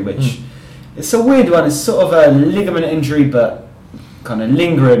injury, which it's a weird one. It's sort of a ligament injury, but kind of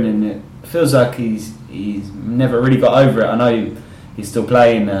lingering, and it feels like he's never really got over it. I know he's still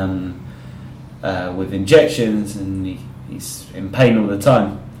playing with injections, and he's in pain all the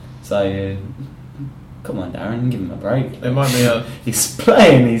time. So come on, Darren, give him a break. It might be He's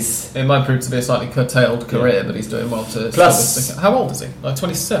playing. it might prove to be a slightly curtailed career, but he's doing well to... Plus- how old is he? Like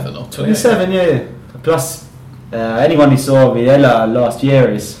 27 or 28? 27, yeah. Plus, anyone who saw Videla last year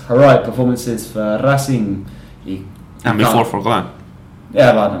is heroic performances for Racing. And before for Glenn.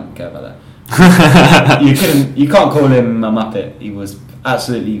 Yeah, but I don't care about that. You can't call him a Muppet. He was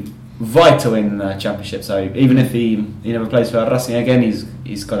absolutely vital in the championship. So even if he never plays for Racing again,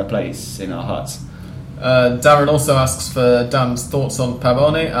 he's got a place in our hearts. Darren also asks for Dan's thoughts on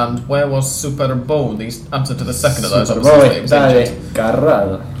Pavone and where was Super Bowl. The answer to the second of those, obviously, he was injured.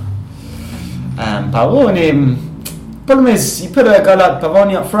 Carrado. Pavone, problem is, you put a guy like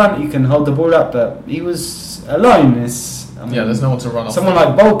Pavoni up front, you can hold the ball up, but he was alone. There's no one to run off. Someone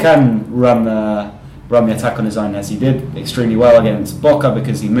like Bol can run the attack on his own, as he did extremely well against Boca,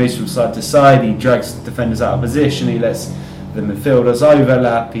 because he moves from side to side, he drags defenders out of position, he lets the midfielders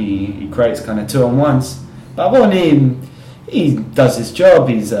overlap, he creates kind of 2-on-1s. Pavoni, he does his job,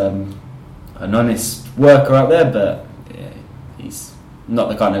 he's an honest worker out there, but he's not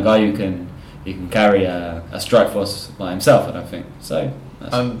the kind of guy who can carry a strike force by himself, I don't think. So.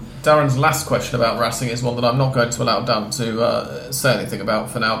 Darren's last question about Racing is one that I'm not going to allow Dan to say anything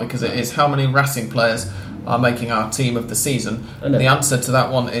about for now, because it is how many Racing players are making our team of the season. The answer to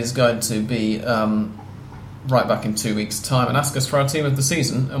that one is going to be right back in 2 weeks' time, and ask us for our team of the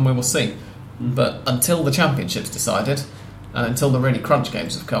season, and we will see. But until the championship's decided, and until the really crunch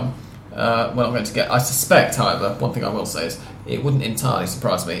games have come, we're not going to get. I suspect, however, one thing I will say is it wouldn't entirely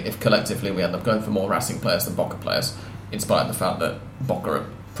surprise me if collectively we end up going for more Racing players than Boca players, in spite of the fact that Boca are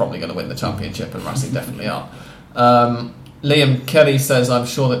probably going to win the championship and Racing definitely are. Liam Kelly says, I'm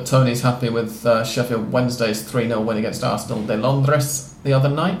sure that Tony's happy with Sheffield Wednesday's 3-0 win against Arsenal de Londres the other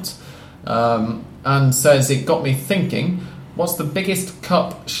night, and says, it got me thinking, what's the biggest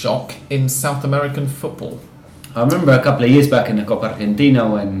cup shock in South American football? I remember a couple of years back in the Copa Argentina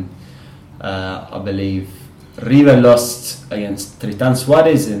when I believe River lost against Tristan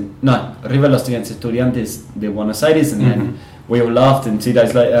Suarez, River lost against Estudiantes de Buenos Aires, and then we all laughed, and 2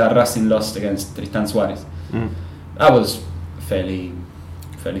 days later Racing lost against Tristan Suarez. That was fairly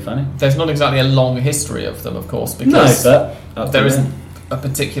funny. There's not exactly a long history of them, of course, because there isn't a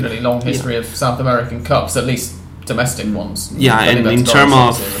particularly long history of South American Cups, at least domestic ones. Yeah, and in terms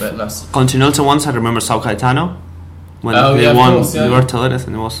of continental ones, I remember Sao Caetano when they won Libertadores,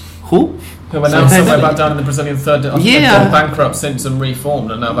 and it was who are now somewhere back down in the Brazilian third division. They've gone bankrupt since and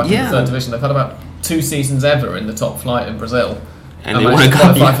reformed, and now back in the third division. They've had about 2 seasons ever in the top flight in Brazil, and they managed to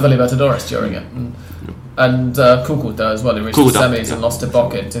qualify for the Libertadores during it. And Cúcuta as well, who reached the semis and lost to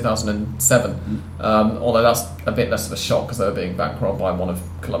Boca in 2007. Although that's a bit less of a shock because they were being bankrolled by one of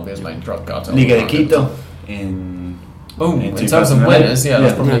Colombia's main drug cartels. Liga de Quito in terms of winners,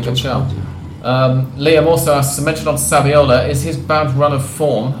 that's probably a good shout. Liam also asks, mentioned on Saviola, is his bad run of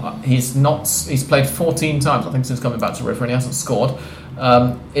form, he's played 14 times I think since coming back to River, and he hasn't scored.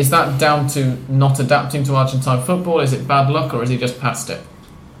 Is that down to not adapting to Argentine football? Is it bad luck, or is he just past it?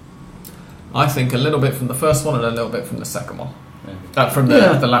 I think a little bit from the first one and a little bit from the second one. From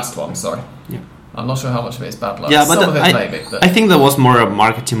the last one, sorry. I'm not sure how much of it is bad luck. Yeah, but some of it maybe. But I think that was more a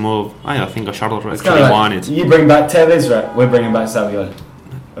marketing move. I think Charlotte actually wanted. You bring back Tevez, right? We're bringing back Saviola.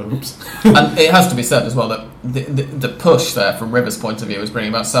 Oops. And it has to be said as well that the push there from River's point of view is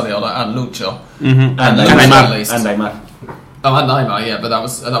bringing back Saviola and Lucho and Neymar at least. And Neymar. Oh, and Neymar, yeah, but that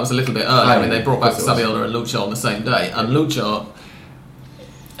was a little bit early. I mean, they brought back Saviola and Lucho on the same day, and Lucho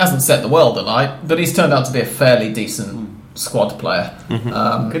hasn't set the world alight, but he's turned out to be a fairly decent squad player.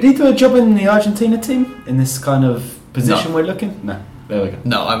 Could he do a job in the Argentina team in this kind of position we're looking? No, there we go.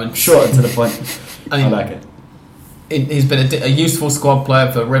 No, I mean, short and to the point. I like it. He's been a useful squad player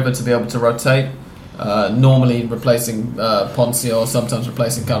for River to be able to rotate, normally replacing Poncio, sometimes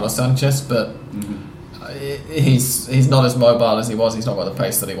replacing Carlos Sanchez, but he's not as mobile as he was. He's not got the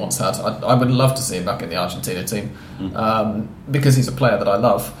pace that he once had. I would love to see him back in the Argentina team because he's a player that I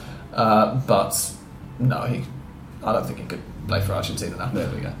love, but no, I don't think he could play for Argentina now. There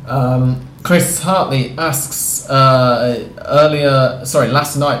we go. Chris Hartley asks last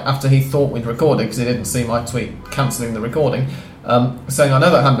night after he thought we'd recorded, because he didn't see my tweet cancelling the recording, saying, I know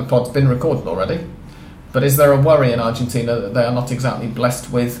that Handball Pod's been recorded already, but is there a worry in Argentina that they are not exactly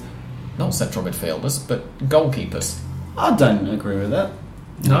blessed with not central midfielders but goalkeepers? I don't agree with that.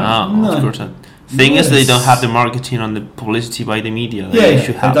 No. Of course not. Thing is, they don't have the marketing on the publicity by the media. They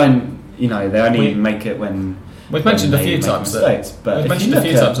should have. They don't. They only make it when. We've mentioned a few times that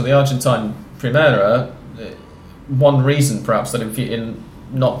the Argentine Primera, one reason perhaps that in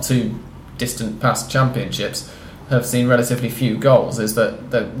not too distant past championships have seen relatively few goals is that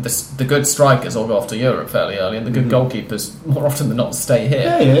the good strikers all go off to Europe fairly early, and the good goalkeepers more often than not stay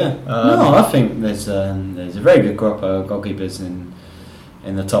here. No, I think there's a very good crop of goalkeepers in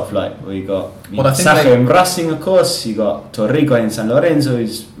the top flight. We got Sajo in Racing, of course. You got Torrico in San Lorenzo,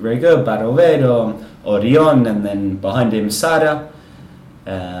 who's very good. Barovero, Orion, and then behind him Sara.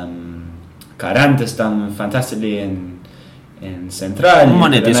 Carantes done fantastically in Central.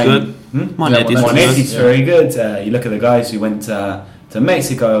 Monet is good. Monet is very good. You look at the guys who went to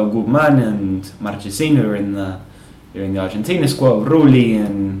Mexico, Guzman and Marchesín, who are in the Argentina squad, Rulli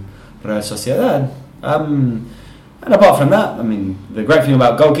and Real Sociedad. And apart from that, I mean, the great thing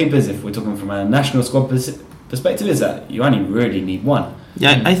about goalkeepers, if we're talking from a national squad perspective is that you only really need one.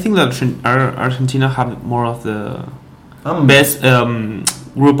 Yeah, I think that Argentina have more of the Um, best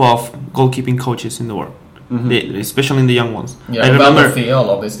group of goalkeeping coaches in the world, especially in the young ones. Yeah, I remember Fiol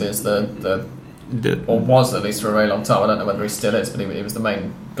obviously is or was at least for a very long time. I don't know whether he still is, but he was the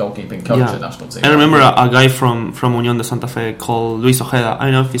main goalkeeping coach at national team. I remember a guy from Unión de Santa Fe called Luis Ojeda. I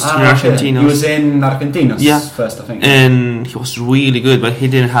don't know if he's in Argentina. He was in Argentina first, I think. And he was really good, but he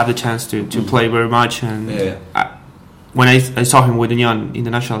didn't have the chance to play very much. And when I saw him with Unión in the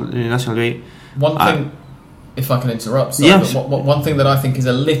national league, one thing. If I can interrupt, one thing that I think is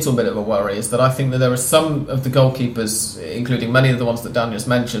a little bit of a worry is that I think that there are some of the goalkeepers, including many of the ones that Dan just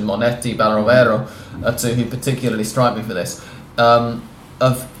mentioned, Monetti, Barovero, are two who particularly strike me for this. And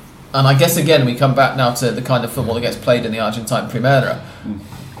I guess again we come back now to the kind of football that gets played in the Argentine Primera.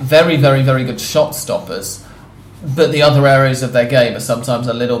 Very, very, very good shot stoppers, but the other areas of their game are sometimes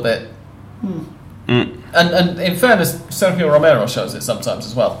a little bit. And in fairness, Sergio Romero shows it sometimes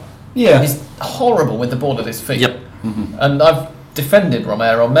as well. Yeah, he's horrible with the ball at his feet. Yep. And I've defended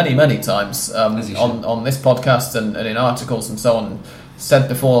Romero many, many times on this podcast and in articles and so on. Said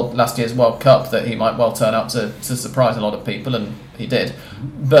before last year's World Cup that he might well turn out to surprise a lot of people, and he did.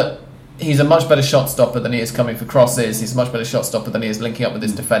 But he's a much better shot stopper than he is coming for crosses. He's a much better shot stopper than he is linking up with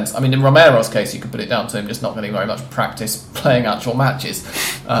his defence. I mean, in Romero's case, you could put it down to him just not getting very much practice playing actual matches.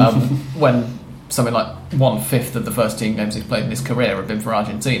 When something like 1/5 of the first team games he's played in his career have been for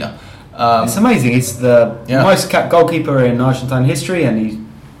Argentina. It's amazing. He's the most capped goalkeeper in Argentine history, and he's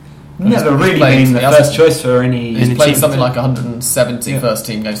never really been the first choice for any. He's played something like 170 first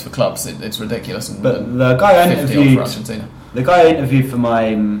team games for clubs. It's ridiculous. But the guy I interviewed,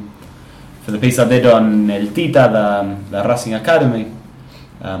 for the piece I did on El Tita, the Racing Academy,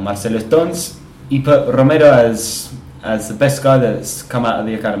 Marcelo Stones, he put Romero as the best guy that's come out of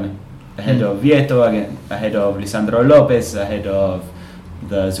the academy. Ahead of Vieto, ahead of Lisandro Lopez, ahead of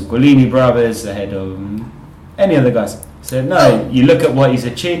the Zuccolini brothers, ahead of any of the guys. So no, you look at what he's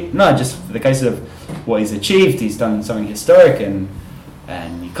achieved. No, just for the case of what he's achieved, he's done something historic, and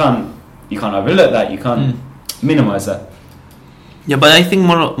you can't overlook that. You can't minimize that. Yeah, but I think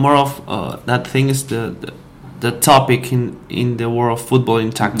more of that thing is the topic in the world of football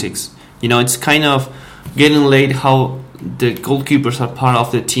in tactics. You know, it's kind of getting late how the goalkeepers are part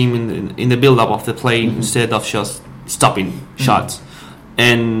of the team in the build-up of the play instead of just stopping shots,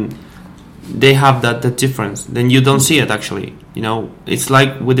 and they have that difference. Then you don't see it actually. You know, it's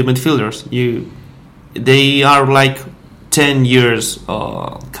like with the midfielders. They are like 10 years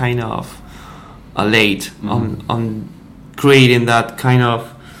kind of late on creating that kind of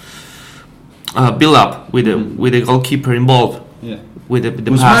build-up with the goalkeeper involved. Yeah. With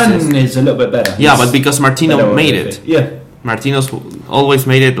the passes. Guzman is a little bit better. Yeah, but because Martino made it. Yeah. Martino's always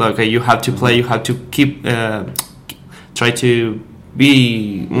made it like you have to play, you have to keep try to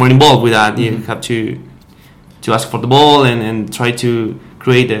be more involved with that. You have to ask for the ball and try to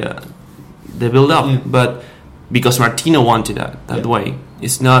create the build up. Yeah. But because Martino wanted that way,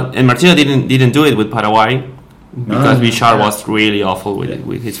 it's not. And Martino didn't do it with Paraguay because Villar was really awful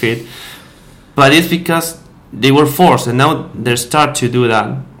with his feet. But it's because they were forced, and now they start to do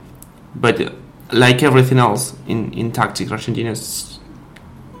that. But like everything else in tactics, Argentina is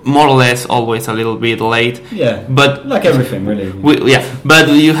more or less always a little bit late. Yeah, but like everything, really. But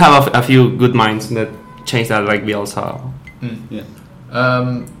you have a few good minds that change that, like Bielsa. Yeah.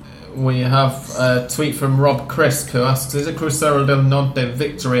 We have a tweet from Rob Crisp who asks: is a Cruzeiro del Norte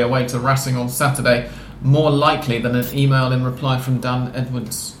victory away to Racing on Saturday more likely than an email in reply from Dan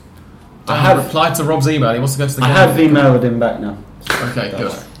Edwards? I have replied to Rob's email. He wants to go to the game. I have emailed him back now. Okay,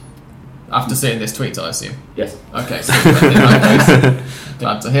 good. After seeing this tweet, I assume. Yes. Okay, so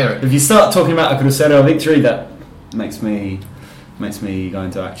glad to hear it. If you start talking about a Cruzeiro victory, that makes me go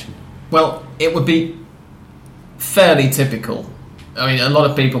into action. Well, it would be fairly typical. I mean, a lot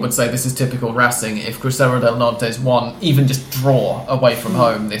of people would say this is typical Racing if Cruzeiro del Norte's won, even just draw away from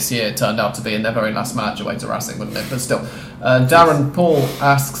home this year turned out to be in their very last match away to Racing, wouldn't it? But still. Darren Paul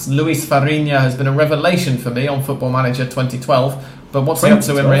asks, Luis Farinha has been a revelation for me on Football Manager 2012, but what's he up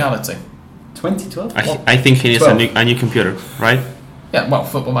to in reality? 2012? I think he needs a new computer, right? Yeah, well,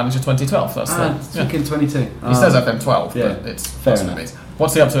 Football Manager 2012. That's thinking 22. He says FM12, but it's fair enough. It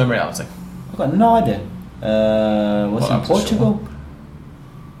what's he up to in reality? I've got no idea. What's in Portugal? Sure.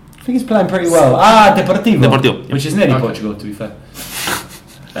 I think he's playing pretty well. Deportivo. Which is nearly Portugal, to be fair.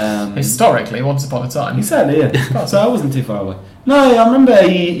 Historically, once upon a time. Exactly, yeah. So I wasn't too far away. No, I remember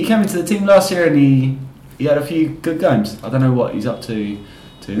he came into the team last year and he had a few good games. I don't know what he's up to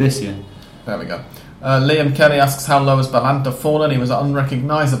this year. There we go. Liam Kelly asks how low has Balanta fallen. He was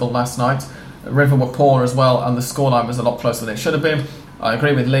unrecognisable last night. River were poor as well, and the scoreline was a lot closer than it should have been. I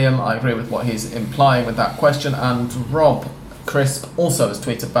agree with Liam. I agree with what he's implying with that question. And Rob Crisp also has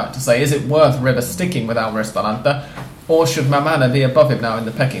tweeted back to say, is it worth River sticking with Alvarez Balanta, or should Mamana be above him now in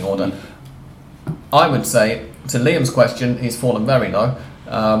the pecking order? I would say, to Liam's question, he's fallen very low.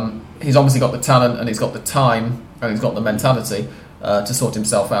 He's obviously got the talent, and he's got the time, and he's got the mentality to sort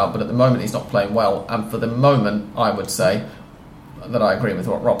himself out, but at the moment he's not playing well. And for the moment, I would say that I agree with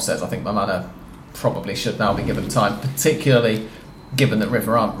what Rob says. I think Mamana probably should now be given time, particularly given that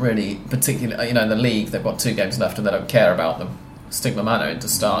River aren't really particularly, in the league they've got 2 games left and they don't care about them. Stick Mamana in to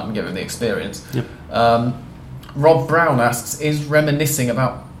start and give him the experience. Yep. Rob Brown asks, is reminiscing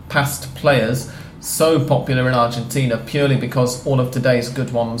about past players so popular in Argentina purely because all of today's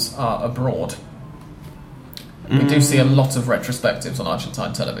good ones are abroad? We do see a lot of retrospectives on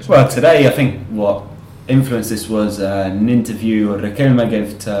Argentine television. Well, today I think what influenced this was an interview Riquelme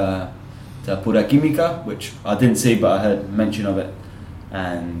gave to Pura Química, which I didn't see, but I heard mention of it,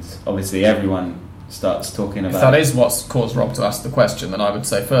 and obviously everyone starts talking about. If that is what's caused Rob to ask the question, then I would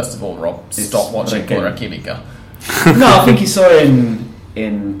say, first of all, Rob, stop watching Pura Química. No, I think he saw it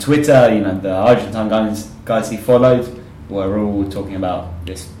in Twitter. The Argentine guys he followed were all talking about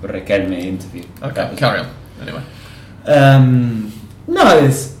this Riquelme interview. Okay, carry on. Anyway. No,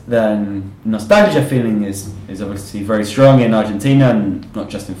 the nostalgia feeling is obviously very strong in Argentina, and not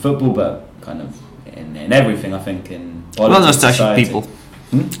just in football, but kind of in everything. I think in politics, we're nostalgic society. people.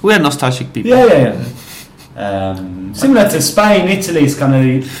 We are nostalgic people. Yeah. Similar to Spain, Italy is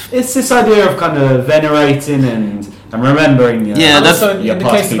it's this idea of kind of venerating and remembering. That's in the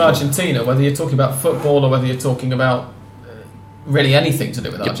case people. of Argentina, whether you're talking about football or whether you're talking about really anything to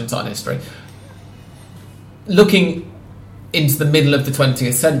do with Argentine history. Looking into the middle of the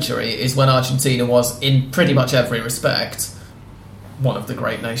 20th century is when Argentina was, in pretty much every respect, one of the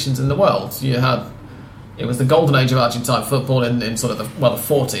great nations in the world. It was the golden age of Argentine football in sort of the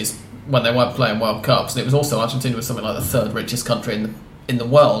 40s, when they weren't playing World Cups. And it was also, Argentina was something like the 3rd richest country in the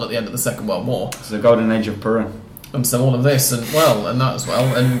world at the end of the Second World War. It's the golden age of Peru. And so all of this and that as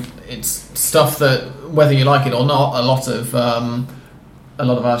well, and it's stuff that, whether you like it or not, a lot of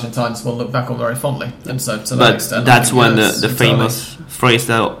Argentines will look back on very fondly. And so to that extent, that's when the famous phrase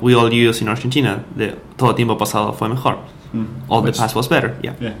that we all use in Argentina, the todo tiempo pasado fue mejor. The past was better.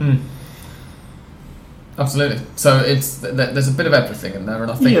 Yeah. Absolutely. So there's a bit of everything in there,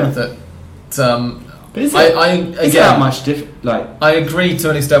 and I think that. But is that much different? I agree to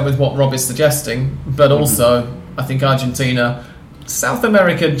an extent with what Rob is suggesting, but also I think Argentina, South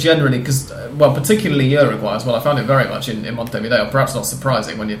America generally, because particularly Uruguay as well. I found it very much in Montevideo. Perhaps not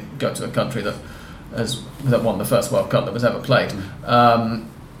surprising when you go to a country that won the first World Cup that was ever played.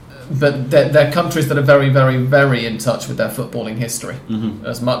 But they're countries that are very, very, very in touch with their footballing history,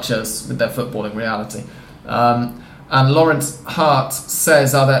 as much as with their footballing reality. And Lawrence Hart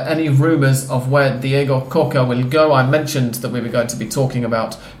says, are there any rumours of where Diego Coca will go? I mentioned that we were going to be talking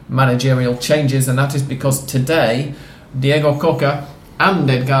about managerial changes, and that is because today Diego Coca and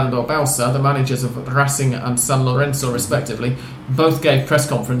Edgardo Bauza, the managers of Racing and San Lorenzo respectively, both gave press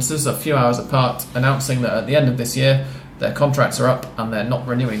conferences a few hours apart announcing that at the end of this year their contracts are up and they're not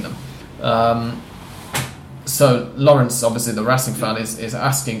renewing them. So Lawrence, obviously the Racing fan, is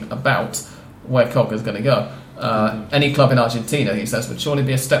asking about where Coca's going to go. Any club in Argentina, he says, would surely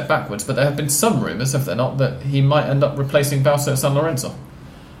be a step backwards, but there have been some rumours, if they're not, that he might end up replacing Bauza at San Lorenzo.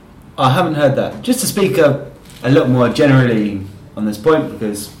 I haven't heard that. Just to speak a little more generally on this point,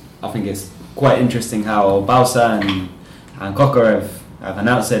 because I think it's quite interesting how Bauza and Coca have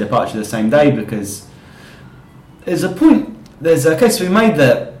announced their departure the same day, because there's a case to be made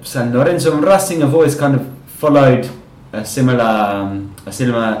that San Lorenzo and Racing have always kind of followed a similar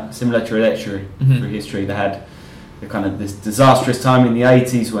trajectory through history. They had kind of this disastrous time in the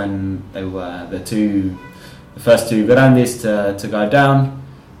 80s when they were the first two grandes to go down.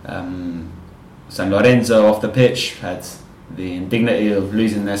 San Lorenzo off the pitch had the indignity of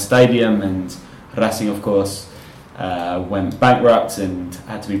losing their stadium, and Racing, of course, went bankrupt and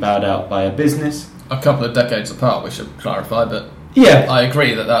had to be bowed out by a business. A couple of decades apart, we should clarify, but I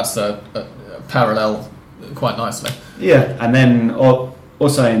agree that that's a parallel quite nicely. Yeah, and then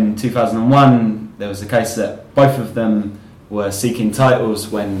also in 2001 there was a case that both of them were seeking titles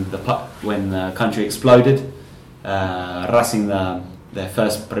when the country exploded. Racing their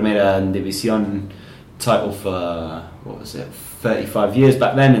first Primera División title for 35 years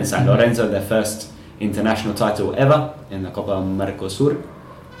back then, and San Lorenzo their first international title ever in the Copa Mercosur.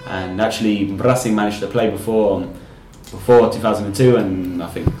 And actually Racing managed to play before 2002, and I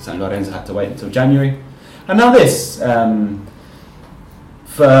think San Lorenzo had to wait until January. And now this,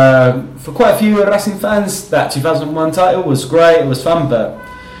 for for quite a few Racing fans, that 2001 title was great. It was fun, but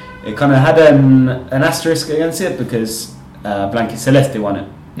it kind of had an asterisk against it because Blanquiceleste won it.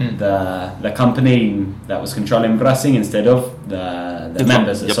 The company that was controlling Racing instead of the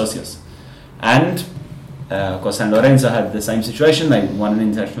members, the socios. And of course, San Lorenzo had the same situation. They won an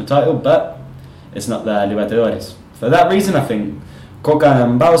international title, but it's not the Libertadores. For that reason, I think Coca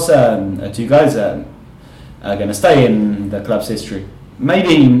and Bausa are two guys that are going to stay in the club's history.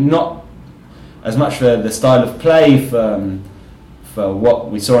 Maybe not as much for the style of play, for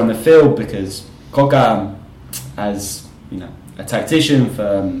what we saw on the field, because Coca, as a tactician,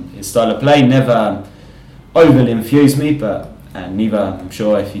 for his style of play, never overly infused me. And neither, I'm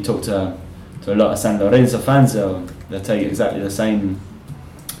sure, if you talk to a lot of San Lorenzo fans, they'll tell you exactly the same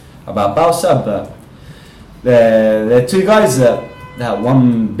about Bausa. But they're two guys that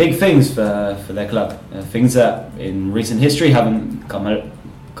won big things for their club, things that in recent history haven't come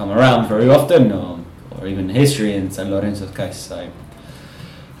around very often, or even history in San Lorenzo's case. So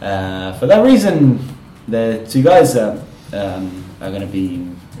for that reason, the two guys that they're going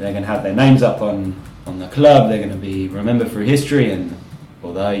to have their names up on the club. They're going to be remembered through history. And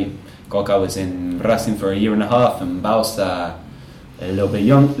although Coca was in Racing for a year and a half, and Bausa a little bit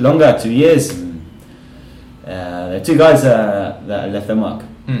longer, 2 years, and they're two guys that left their mark.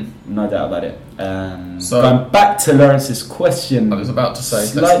 No doubt about it. So going back to Lawrence's question, I was about to say,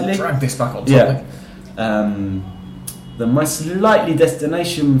 slightly, let's drag this back on topic. The most likely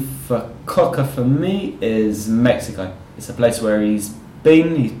destination for Coca for me is Mexico. It's a place where he's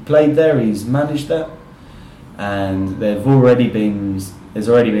played there, he's managed there, and there's already been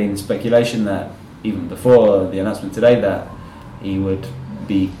speculation that even before the announcement today that he would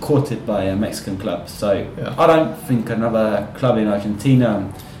be courted by a Mexican club. So I don't think another club in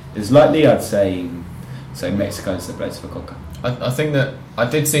Argentina is likely. I'd say Mexico is the place for Coca. I think that I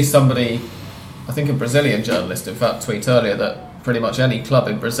did see somebody, I think a Brazilian journalist, in fact, tweet earlier that pretty much any club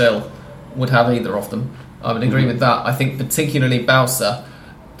in Brazil would have either of them. I would agree with that. I think particularly Bausa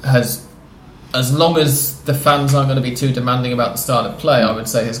has, as long as the fans aren't going to be too demanding about the style of play, I would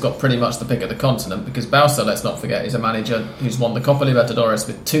say has got pretty much the pick of the continent, because Bausa, let's not forget, is a manager who's won the Copa Libertadores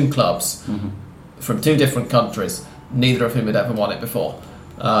with two clubs from two different countries, neither of whom had ever won it before.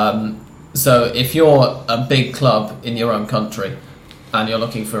 So if you're a big club in your own country and you're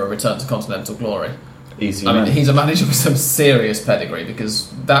looking for a return to continental glory, he's a manager with some serious pedigree, because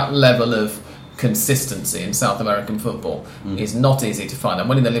that level of consistency in South American football is not easy to find. And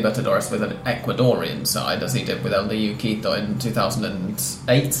winning the Libertadores with an Ecuadorian side, as he did with El Niño Quito in 2008,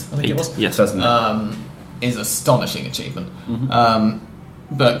 I think it was, yes, is astonishing achievement.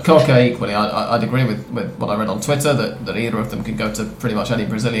 But Coca, equally, I'd agree with what I read on Twitter, that either of them can go to pretty much any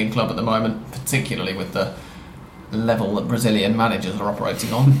Brazilian club at the moment, particularly with the level that Brazilian managers are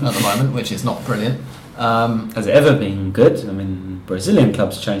operating on at the moment, which is not brilliant. Has it ever been good? I mean, Brazilian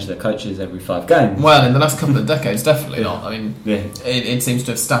clubs change their coaches every 5 games. Well, in the last couple of decades, definitely not. I mean, it seems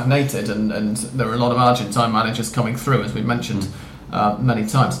to have stagnated, and there are a lot of Argentine managers coming through, as we've mentioned many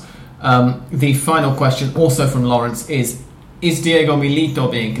times. The final question, also from Lawrence, is Diego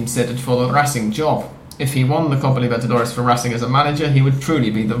Milito being considered for the Racing job? If he won the Copa Libertadores for Racing as a manager, he would truly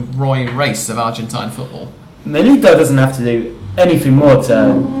be the Roy Race of Argentine football. Milito doesn't have to do anything more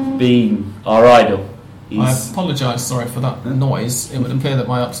to be our idol. I apologise, sorry for that noise. It would appear that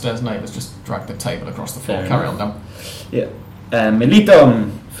my upstairs neighbours just dragged the table across the floor. Carry on now. Yeah. Milito,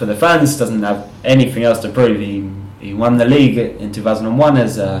 for the fans, doesn't have anything else to prove. He won the league in 2001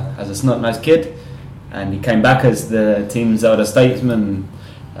 as a snot-nosed kid, and he came back as the team's elder statesman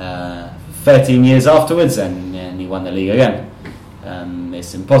 13 years afterwards, and he won the league again.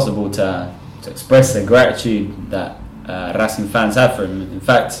 It's impossible to express the gratitude that Racing fans have for him. In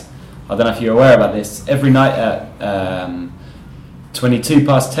fact, I don't know if you're aware about this, every night at 22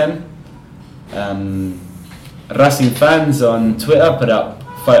 past 10, Racing fans on Twitter put up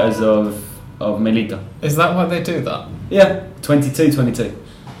photos of Milito. Is that why they do that? Yeah, 22.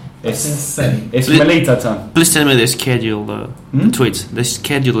 It's insane. It's Milito time. Please tell me they schedule the tweets. They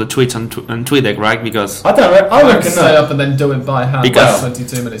schedule the tweets on TweetDeck, right? Because I reckon stay up and then do it by hand. Because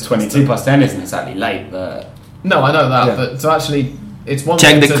 22 minutes. 22 past 10 isn't exactly late, but no, I know that. But to actually, it's one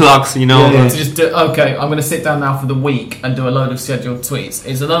check thing the to, clocks, you know. To just do, okay, I'm going to sit down now for the week and do a load of scheduled tweets.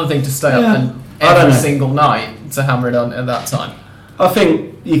 It's another thing to stay up and every single night to hammer it on at that time. I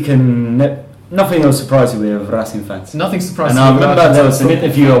think you can. Nothing will surprise you with Racing fans. Nothing surprises you. And you. I remember there was an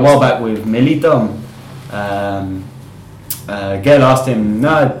interview a while back with Milito. Gail asked him,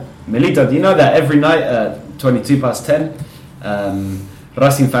 "No, Milito, do you know that every night at 22 past 10,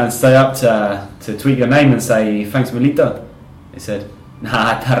 Racing fans stay up to tweet your name and say thanks, Milito?" He said,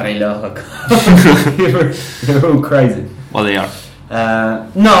 Nah, está re loco. You're all crazy. Well, they are.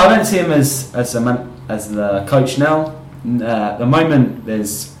 No, I don't see him as the coach now. At the moment,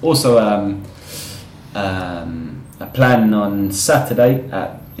 there's also a plan on Saturday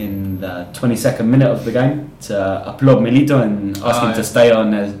in the 22nd minute of the game to applaud Milito and ask him to stay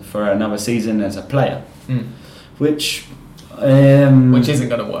on for another season as a player, which isn't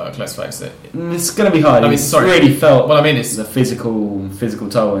going to work. Let's face it. It's going to be hard. It's really felt. What I mean is the physical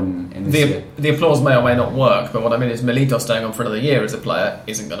toll in this year. The applause may or may not work, but what I mean is Milito staying on for another year as a player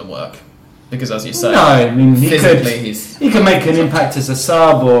isn't going to work. Because as you say, no, I mean he could make an impact as a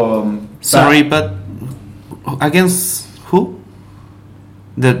sub or. Sorry, but against who?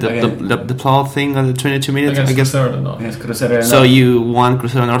 The plow thing at the 22 minutes. Against Crucero del Norte. Yes, Crucero del Norte. So you want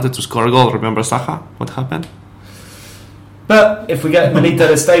Crucero del Norte to score a goal? Remember Saja? What happened? But if we get Milito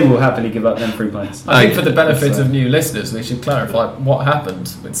to stay, we'll happily give up them 3 points. I think for the benefit of new listeners, we should clarify what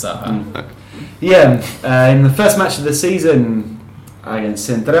happened with Saja. Yeah, in the first match of the season against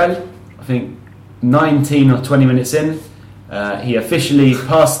Central, I think 19 or 20 minutes in, he officially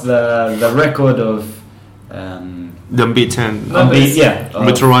passed the record of the unbeaten.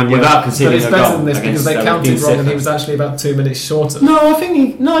 Without conceding it's a better goal than this because they counted wrong and he was actually about 2 minutes shorter. No, I think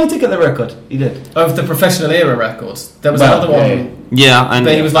he did get the record. He did. Of the professional era record. There was another one. Yeah, and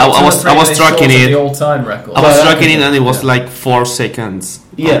he was like I was tracking it. The all-time record. I was tracking it and it was like 4 seconds.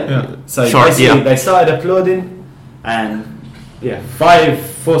 Yeah. So basically they started applauding and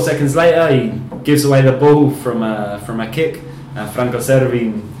 4 seconds later he gives away the ball from a kick and Franco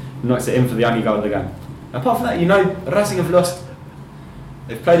Cervi knocks it in for the only goal of the game. Apart from that, Racing have lost.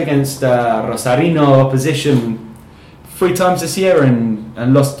 They've played against Rosarino opposition 3 times this year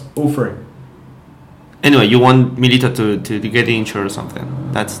and lost all 3. Anyway, you want Milito to get injured or something?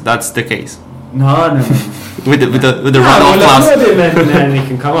 That's the case. No. with the run-off class. And he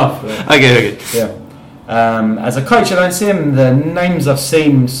can come off. Okay. Yeah. As a coach, I don't see him. The names I've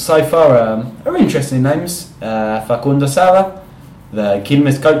seen so far are interesting names. Facundo Sava, the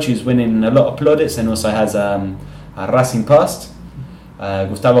Quilmes coach who's winning a lot of plaudits and also has a Racing past.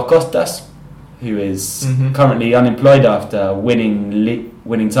 Gustavo Costas, who is currently unemployed after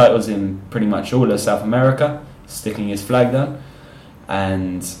winning titles in pretty much all of South America, sticking his flag down.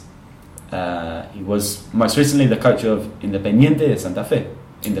 And he was most recently the coach of Independiente de Santa Fe.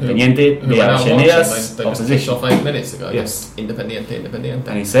 Independiente de Avellana's opposition. Off 8 minutes ago. Yes. Independiente.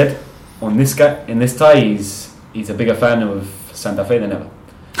 And he said, in this tie, he's a bigger fan of Santa Fe than ever.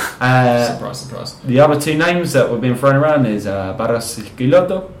 Surprise. The other 2 names that were being thrown around is Barros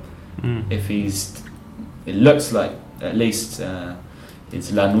Esquiloto. It looks like at least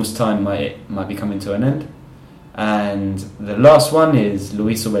his Lanús time might be coming to an end. And the last one is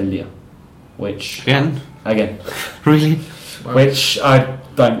Luis Ubeldia, which again, really, which I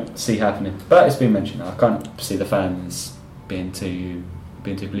don't see happening, but it's been mentioned. I can't see the fans being too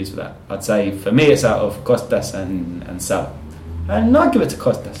pleased with that. I'd say for me it's out of Costas and Sal, and I'd give it to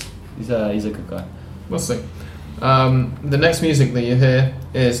Costas. He's a good guy. We'll see. The next music that you hear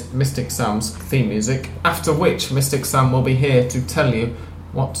is Mystic Sam's theme music, after which Mystic Sam will be here to tell you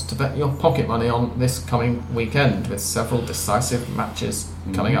what to bet your pocket money on this coming weekend, with several decisive matches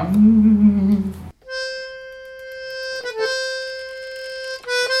coming up.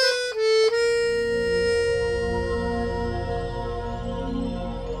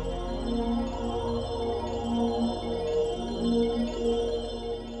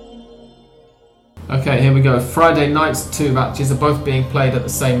 Okay, here we go. Friday night's 2 matches are both being played at the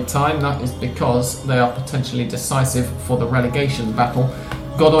same time. That is because they are potentially decisive for the relegation battle.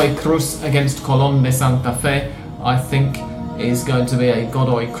 Godoy Cruz against Colón de Santa Fe, I think, is going to be a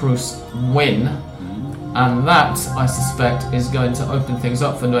Godoy Cruz win. And that, I suspect, is going to open things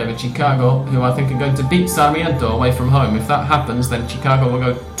up for Nueva Chicago, who I think are going to beat Sarmiento away from home. If that happens, then Chicago will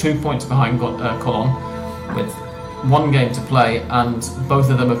go 2 points behind Colón with 1 game to play, and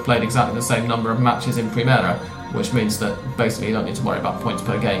both of them have played exactly the same number of matches in Primera, which means that basically you don't need to worry about points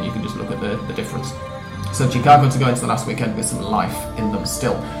per game. You can just look at the difference. So Chicago to go into the last weekend with some life in them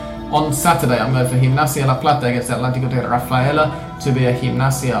still. On Saturday, I'm going for Gimnasia La Plata against Atlántico de Rafaela to be a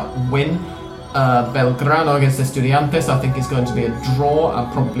Gimnasia win. Belgrano against Estudiantes, I think is going to be a draw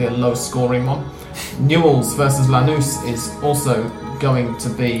and probably a low-scoring one. Newell's versus Lanús is also going to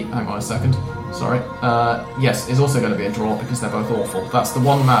be... Hang on a second. Sorry. Yes, is also going to be a draw because they're both awful. That's the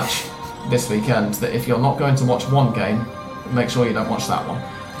one match this weekend that if you're not going to watch one game, make sure you don't watch that one.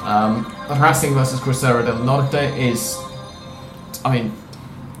 Racing versus Crucero del Norte is...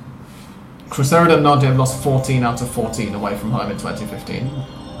 Crucero del Norte have lost 14 out of 14 away from home in 2015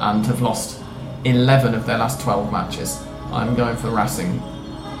 and have lost 11 of their last 12 matches. I'm going for Racing,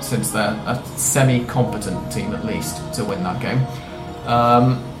 since they're a semi-competent team at least, to win that game.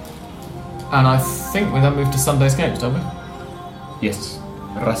 And I think we then move to Sunday's games, don't we? Yes.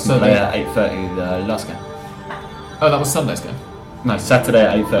 Racing So play the- at 8:30, the last game. Oh, that was Sunday's game. No, Saturday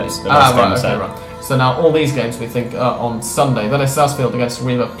at 8:30. The last game Right, on okay, Saturday. right. So now all these games we think are on Sunday. Vélez Sarsfield against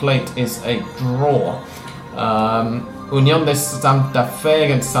River Plate is a draw. Unión de Santa Fe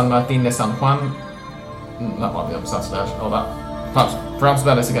against San Martín de San Juan. That might be on Saturday, actually. Or that. Perhaps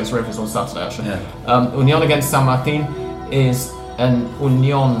Vélez against River is on Saturday, actually. Yeah. Unión against San Martín is an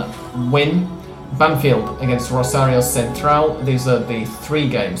Unión win. Banfield against Rosario Central. These are the 3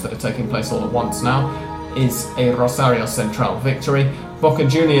 games that are taking place all at once now. Is a Rosario Central victory. Boca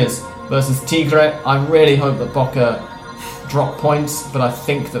Juniors versus Tigre. I really hope that Boca drop points, but I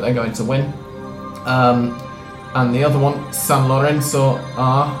think that they're going to win. And the other one, San Lorenzo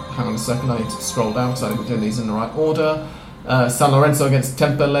hang on a second, I need to scroll down so I can do these in the right order. San Lorenzo against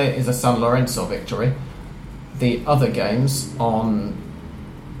Temperley is a San Lorenzo victory. The other games on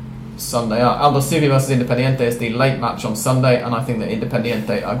Sunday are Aldosivi versus Independiente is the late match on Sunday, and I think that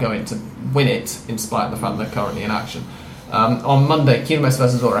Independiente are going to win it in spite of the fact they're currently in action. On Monday, Quilmes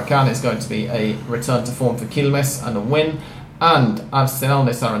versus Huracan is going to be a return to form for Quilmes and a win, and Arsenal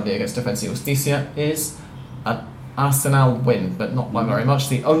de Sarandí against Defensa y Justicia is an Arsenal win, but not by very much.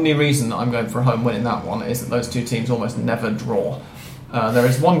 The only reason that I'm going for a home win in that one is that those 2 teams almost never draw. There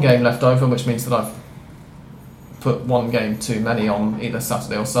is 1 game left over, which means that I've put 1 game too many on either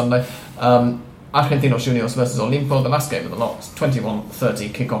Saturday or Sunday. Argentinos Juniors versus Olimpo, the last game of the lot,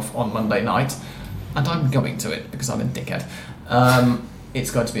 21:30 kickoff on Monday night, and I'm going to it because I'm a dickhead. It's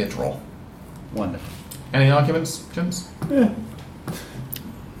going to be a draw. Wonderful. Any arguments, James? Yeah.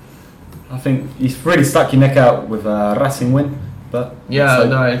 I think you've really stuck your neck out with a Racing win, but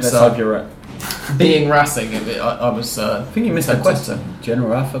let's hope you're right. Being Racing, I was... I think you missed a question.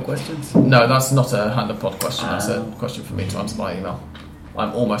 General Alpha questions? No, that's not a Hand of Pod question. That's a question for me to answer by email.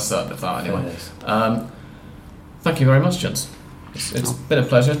 I'm almost certain of that anyway. Thank you very much, gents. It's been a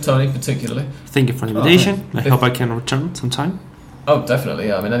pleasure, Tony particularly. Thank you for the invitation. I hope I can return sometime. Oh, definitely.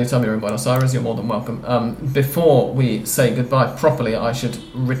 Yeah. I mean, anytime you're in Buenos Aires, you're more than welcome. Before we say goodbye properly, I should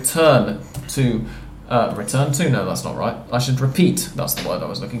return to... No, that's not right. I should repeat, that's the word I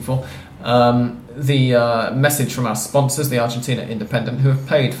was looking for, the message from our sponsors, the Argentina Independent, who have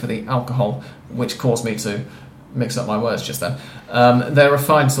paid for the alcohol, which caused me to mix up my words just then. They're a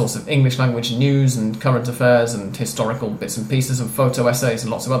fine source of English language news and current affairs and historical bits and pieces and photo essays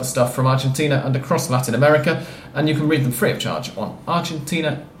and lots of other stuff from Argentina and across Latin America, and you can read them free of charge on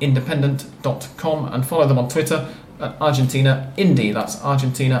argentinaindependent.com and follow them on Twitter at Argentina Indy. That's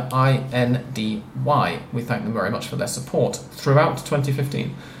Argentina INDY. We thank them very much for their support throughout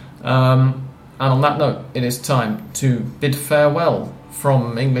 2015. And on that note, it is time to bid farewell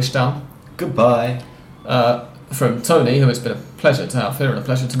from English Dan. Goodbye. From Tony, who it's been a pleasure to have here and a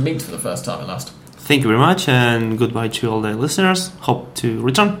pleasure to meet for the first time at last. Thank you very much, and goodbye to all the listeners. Hope to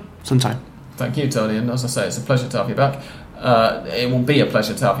return sometime. Thank you, Tony, and as I say, it's a pleasure to have you back. It will be a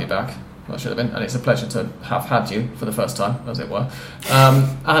pleasure to have you back. Well, it should have been, and it's a pleasure to have had you for the first time, as it were.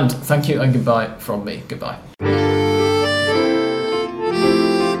 And thank you and goodbye from me. Goodbye.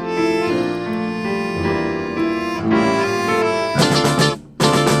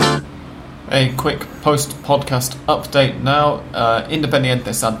 A quick post-podcast update now.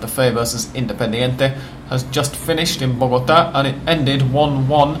 Independiente Santa Fe versus Independiente has just finished in Bogotá, and it ended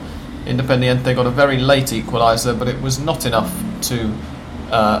 1-1. Independiente got a very late equaliser, but it was not enough to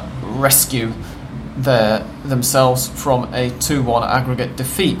rescue themselves from a 2-1 aggregate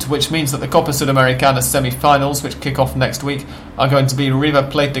defeat, which means that the Copa Sudamericana semi-finals, which kick off next week, are going to be River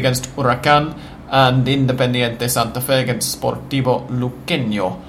Plate against Huracan and Independiente Santa Fe against Sportivo Luqueño.